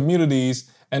serve their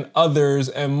communities, and others,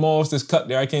 and most is cut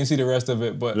there. I can't see the rest of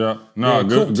it, but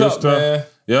good stuff. Man.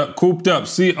 Yeah, Cooped Up,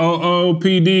 COOPD_UP.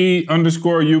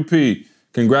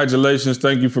 Congratulations.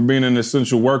 Thank you for being an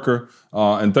essential worker.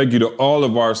 And thank you to all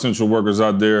of our essential workers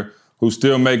out there who's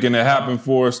still making it happen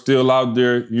for us, still out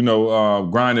there,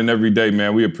 grinding every day,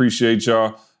 man. We appreciate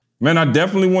y'all. Man, I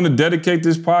definitely want to dedicate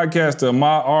this podcast to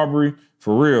Ahmaud Arbery,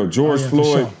 for real. George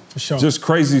Floyd, for sure. Just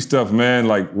crazy stuff, man.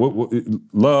 Like,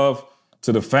 love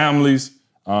to the families,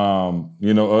 of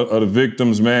the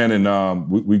victims, man. And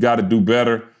we got to do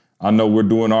better. I know we're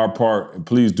doing our part, and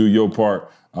please do your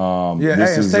part. And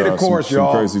stay the course,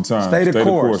 y'all. Crazy time. Stay the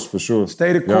course, for sure.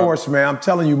 Stay the course, man. I'm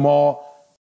telling you, Maul,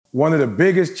 one of the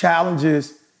biggest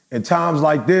challenges in times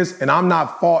like this, and I'm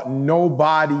not faulting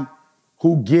nobody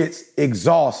who gets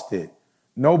exhausted.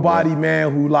 Nobody,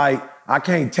 man, who I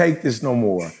can't take this no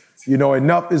more.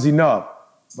 Enough is enough.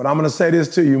 But I'm going to say this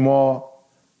to you, Maul.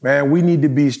 Man, we need to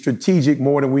be strategic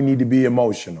more than we need to be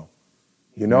emotional.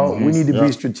 We need to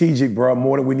be strategic, bro,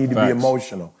 more than we need to be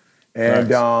emotional.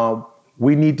 And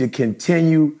we need to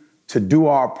continue to do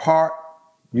our part,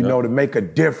 to make a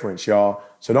difference, y'all.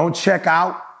 So don't check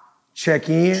out, check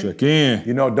in. Check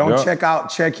in. Don't check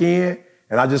out, check in.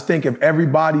 And I just think if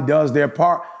everybody does their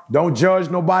part, don't judge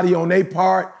nobody on their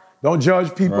part. Don't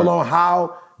judge people on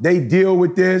how they deal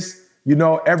with this.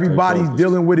 Everybody's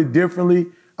dealing with it differently.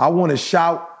 I want to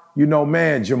shout,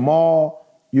 Jamal,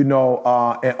 and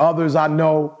others I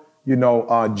know,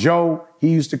 Joe, he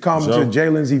used to come to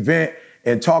Jalen's event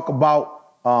and talk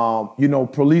about,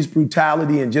 police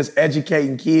brutality and just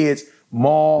educating kids.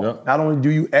 Maul, not only do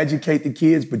you educate the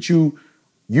kids, but you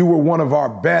were one of our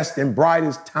best and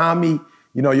brightest. Tommy,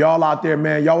 y'all out there,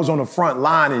 man, y'all was on the front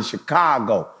line in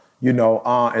Chicago,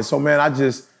 and so, man, I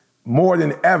just, more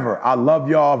than ever, I love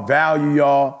y'all, value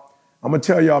y'all. I'm gonna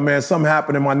tell y'all, man, something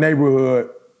happened in my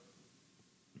neighborhood.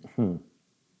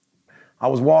 I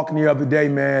was walking the other day,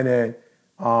 man, and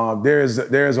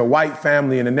there's a white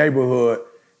family in the neighborhood,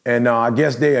 and I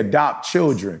guess they adopt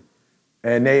children.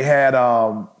 And they had,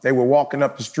 they were walking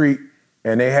up the street,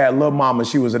 and they had little mama.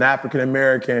 She was an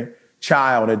African-American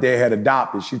child that they had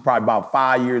adopted. She's probably about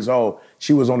 5 years old.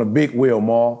 She was on a big wheel,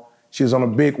 Maul. She was on a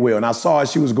big wheel. And I saw her,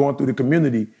 she was going through the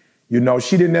community.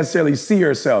 She didn't necessarily see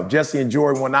herself. Jesse and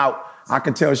Jordan went out. I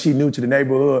could tell she new to the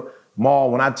neighborhood.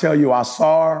 Maul, when I tell you I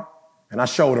saw her, and I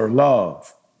showed her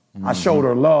love. I showed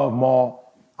her love,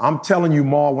 Maul. I'm telling you,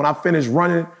 Maul, when I finished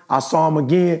running, I saw him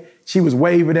again. She was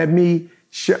waving at me.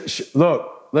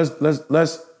 Look,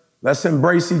 let's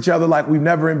embrace each other like we've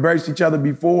never embraced each other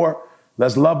before.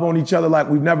 Let's love on each other like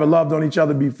we've never loved on each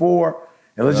other before.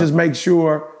 And let's just make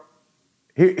sure,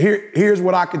 here's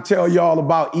what I can tell y'all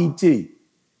about E.T.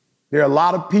 There are a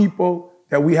lot of people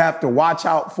that we have to watch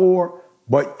out for,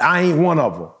 but I ain't one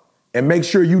of them. And make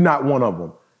sure you're not one of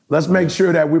them. Let's make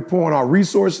sure that we're pouring our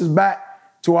resources back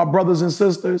to our brothers and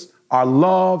sisters, our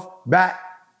love back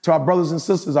to our brothers and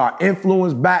sisters, our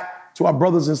influence back to our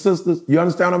brothers and sisters. You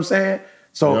understand what I'm saying?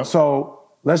 So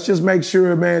let's just make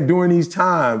sure, man, during these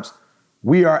times,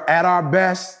 we are at our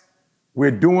best,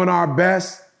 we're doing our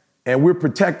best, and we're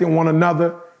protecting one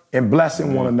another and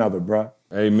blessing one another, bro.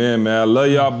 Amen, man. I love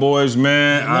y'all boys,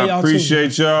 man. I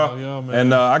appreciate y'all.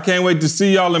 And I can't wait to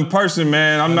see y'all in person,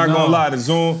 man. I'm not gonna lie, the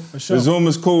Zoom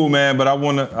is cool, man, but I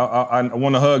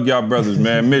wanna hug y'all brothers,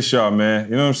 man. Miss y'all, man.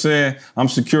 You know what I'm saying? I'm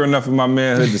secure enough in my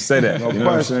manhood to say that. You know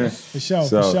what I'm saying? For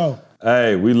sure.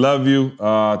 Hey, we love you.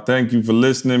 Thank you for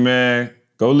listening, man.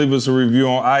 Go leave us a review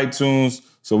on iTunes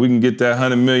so we can get that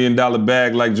 $100 million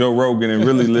bag like Joe Rogan and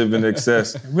really live in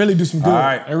excess. Really do some good. All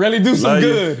right. And really do some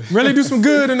good. Really do some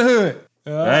good in the hood.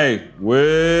 Hey,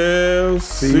 we'll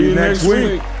see you next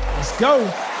week. Let's go.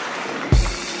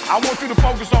 I want you to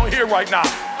focus on here right now.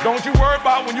 Don't you worry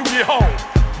about when you get home.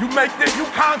 You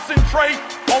concentrate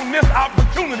on this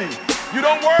opportunity. You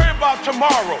don't worry about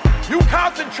tomorrow. You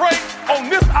concentrate on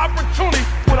this opportunity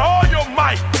with all your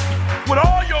might, with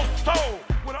all your soul.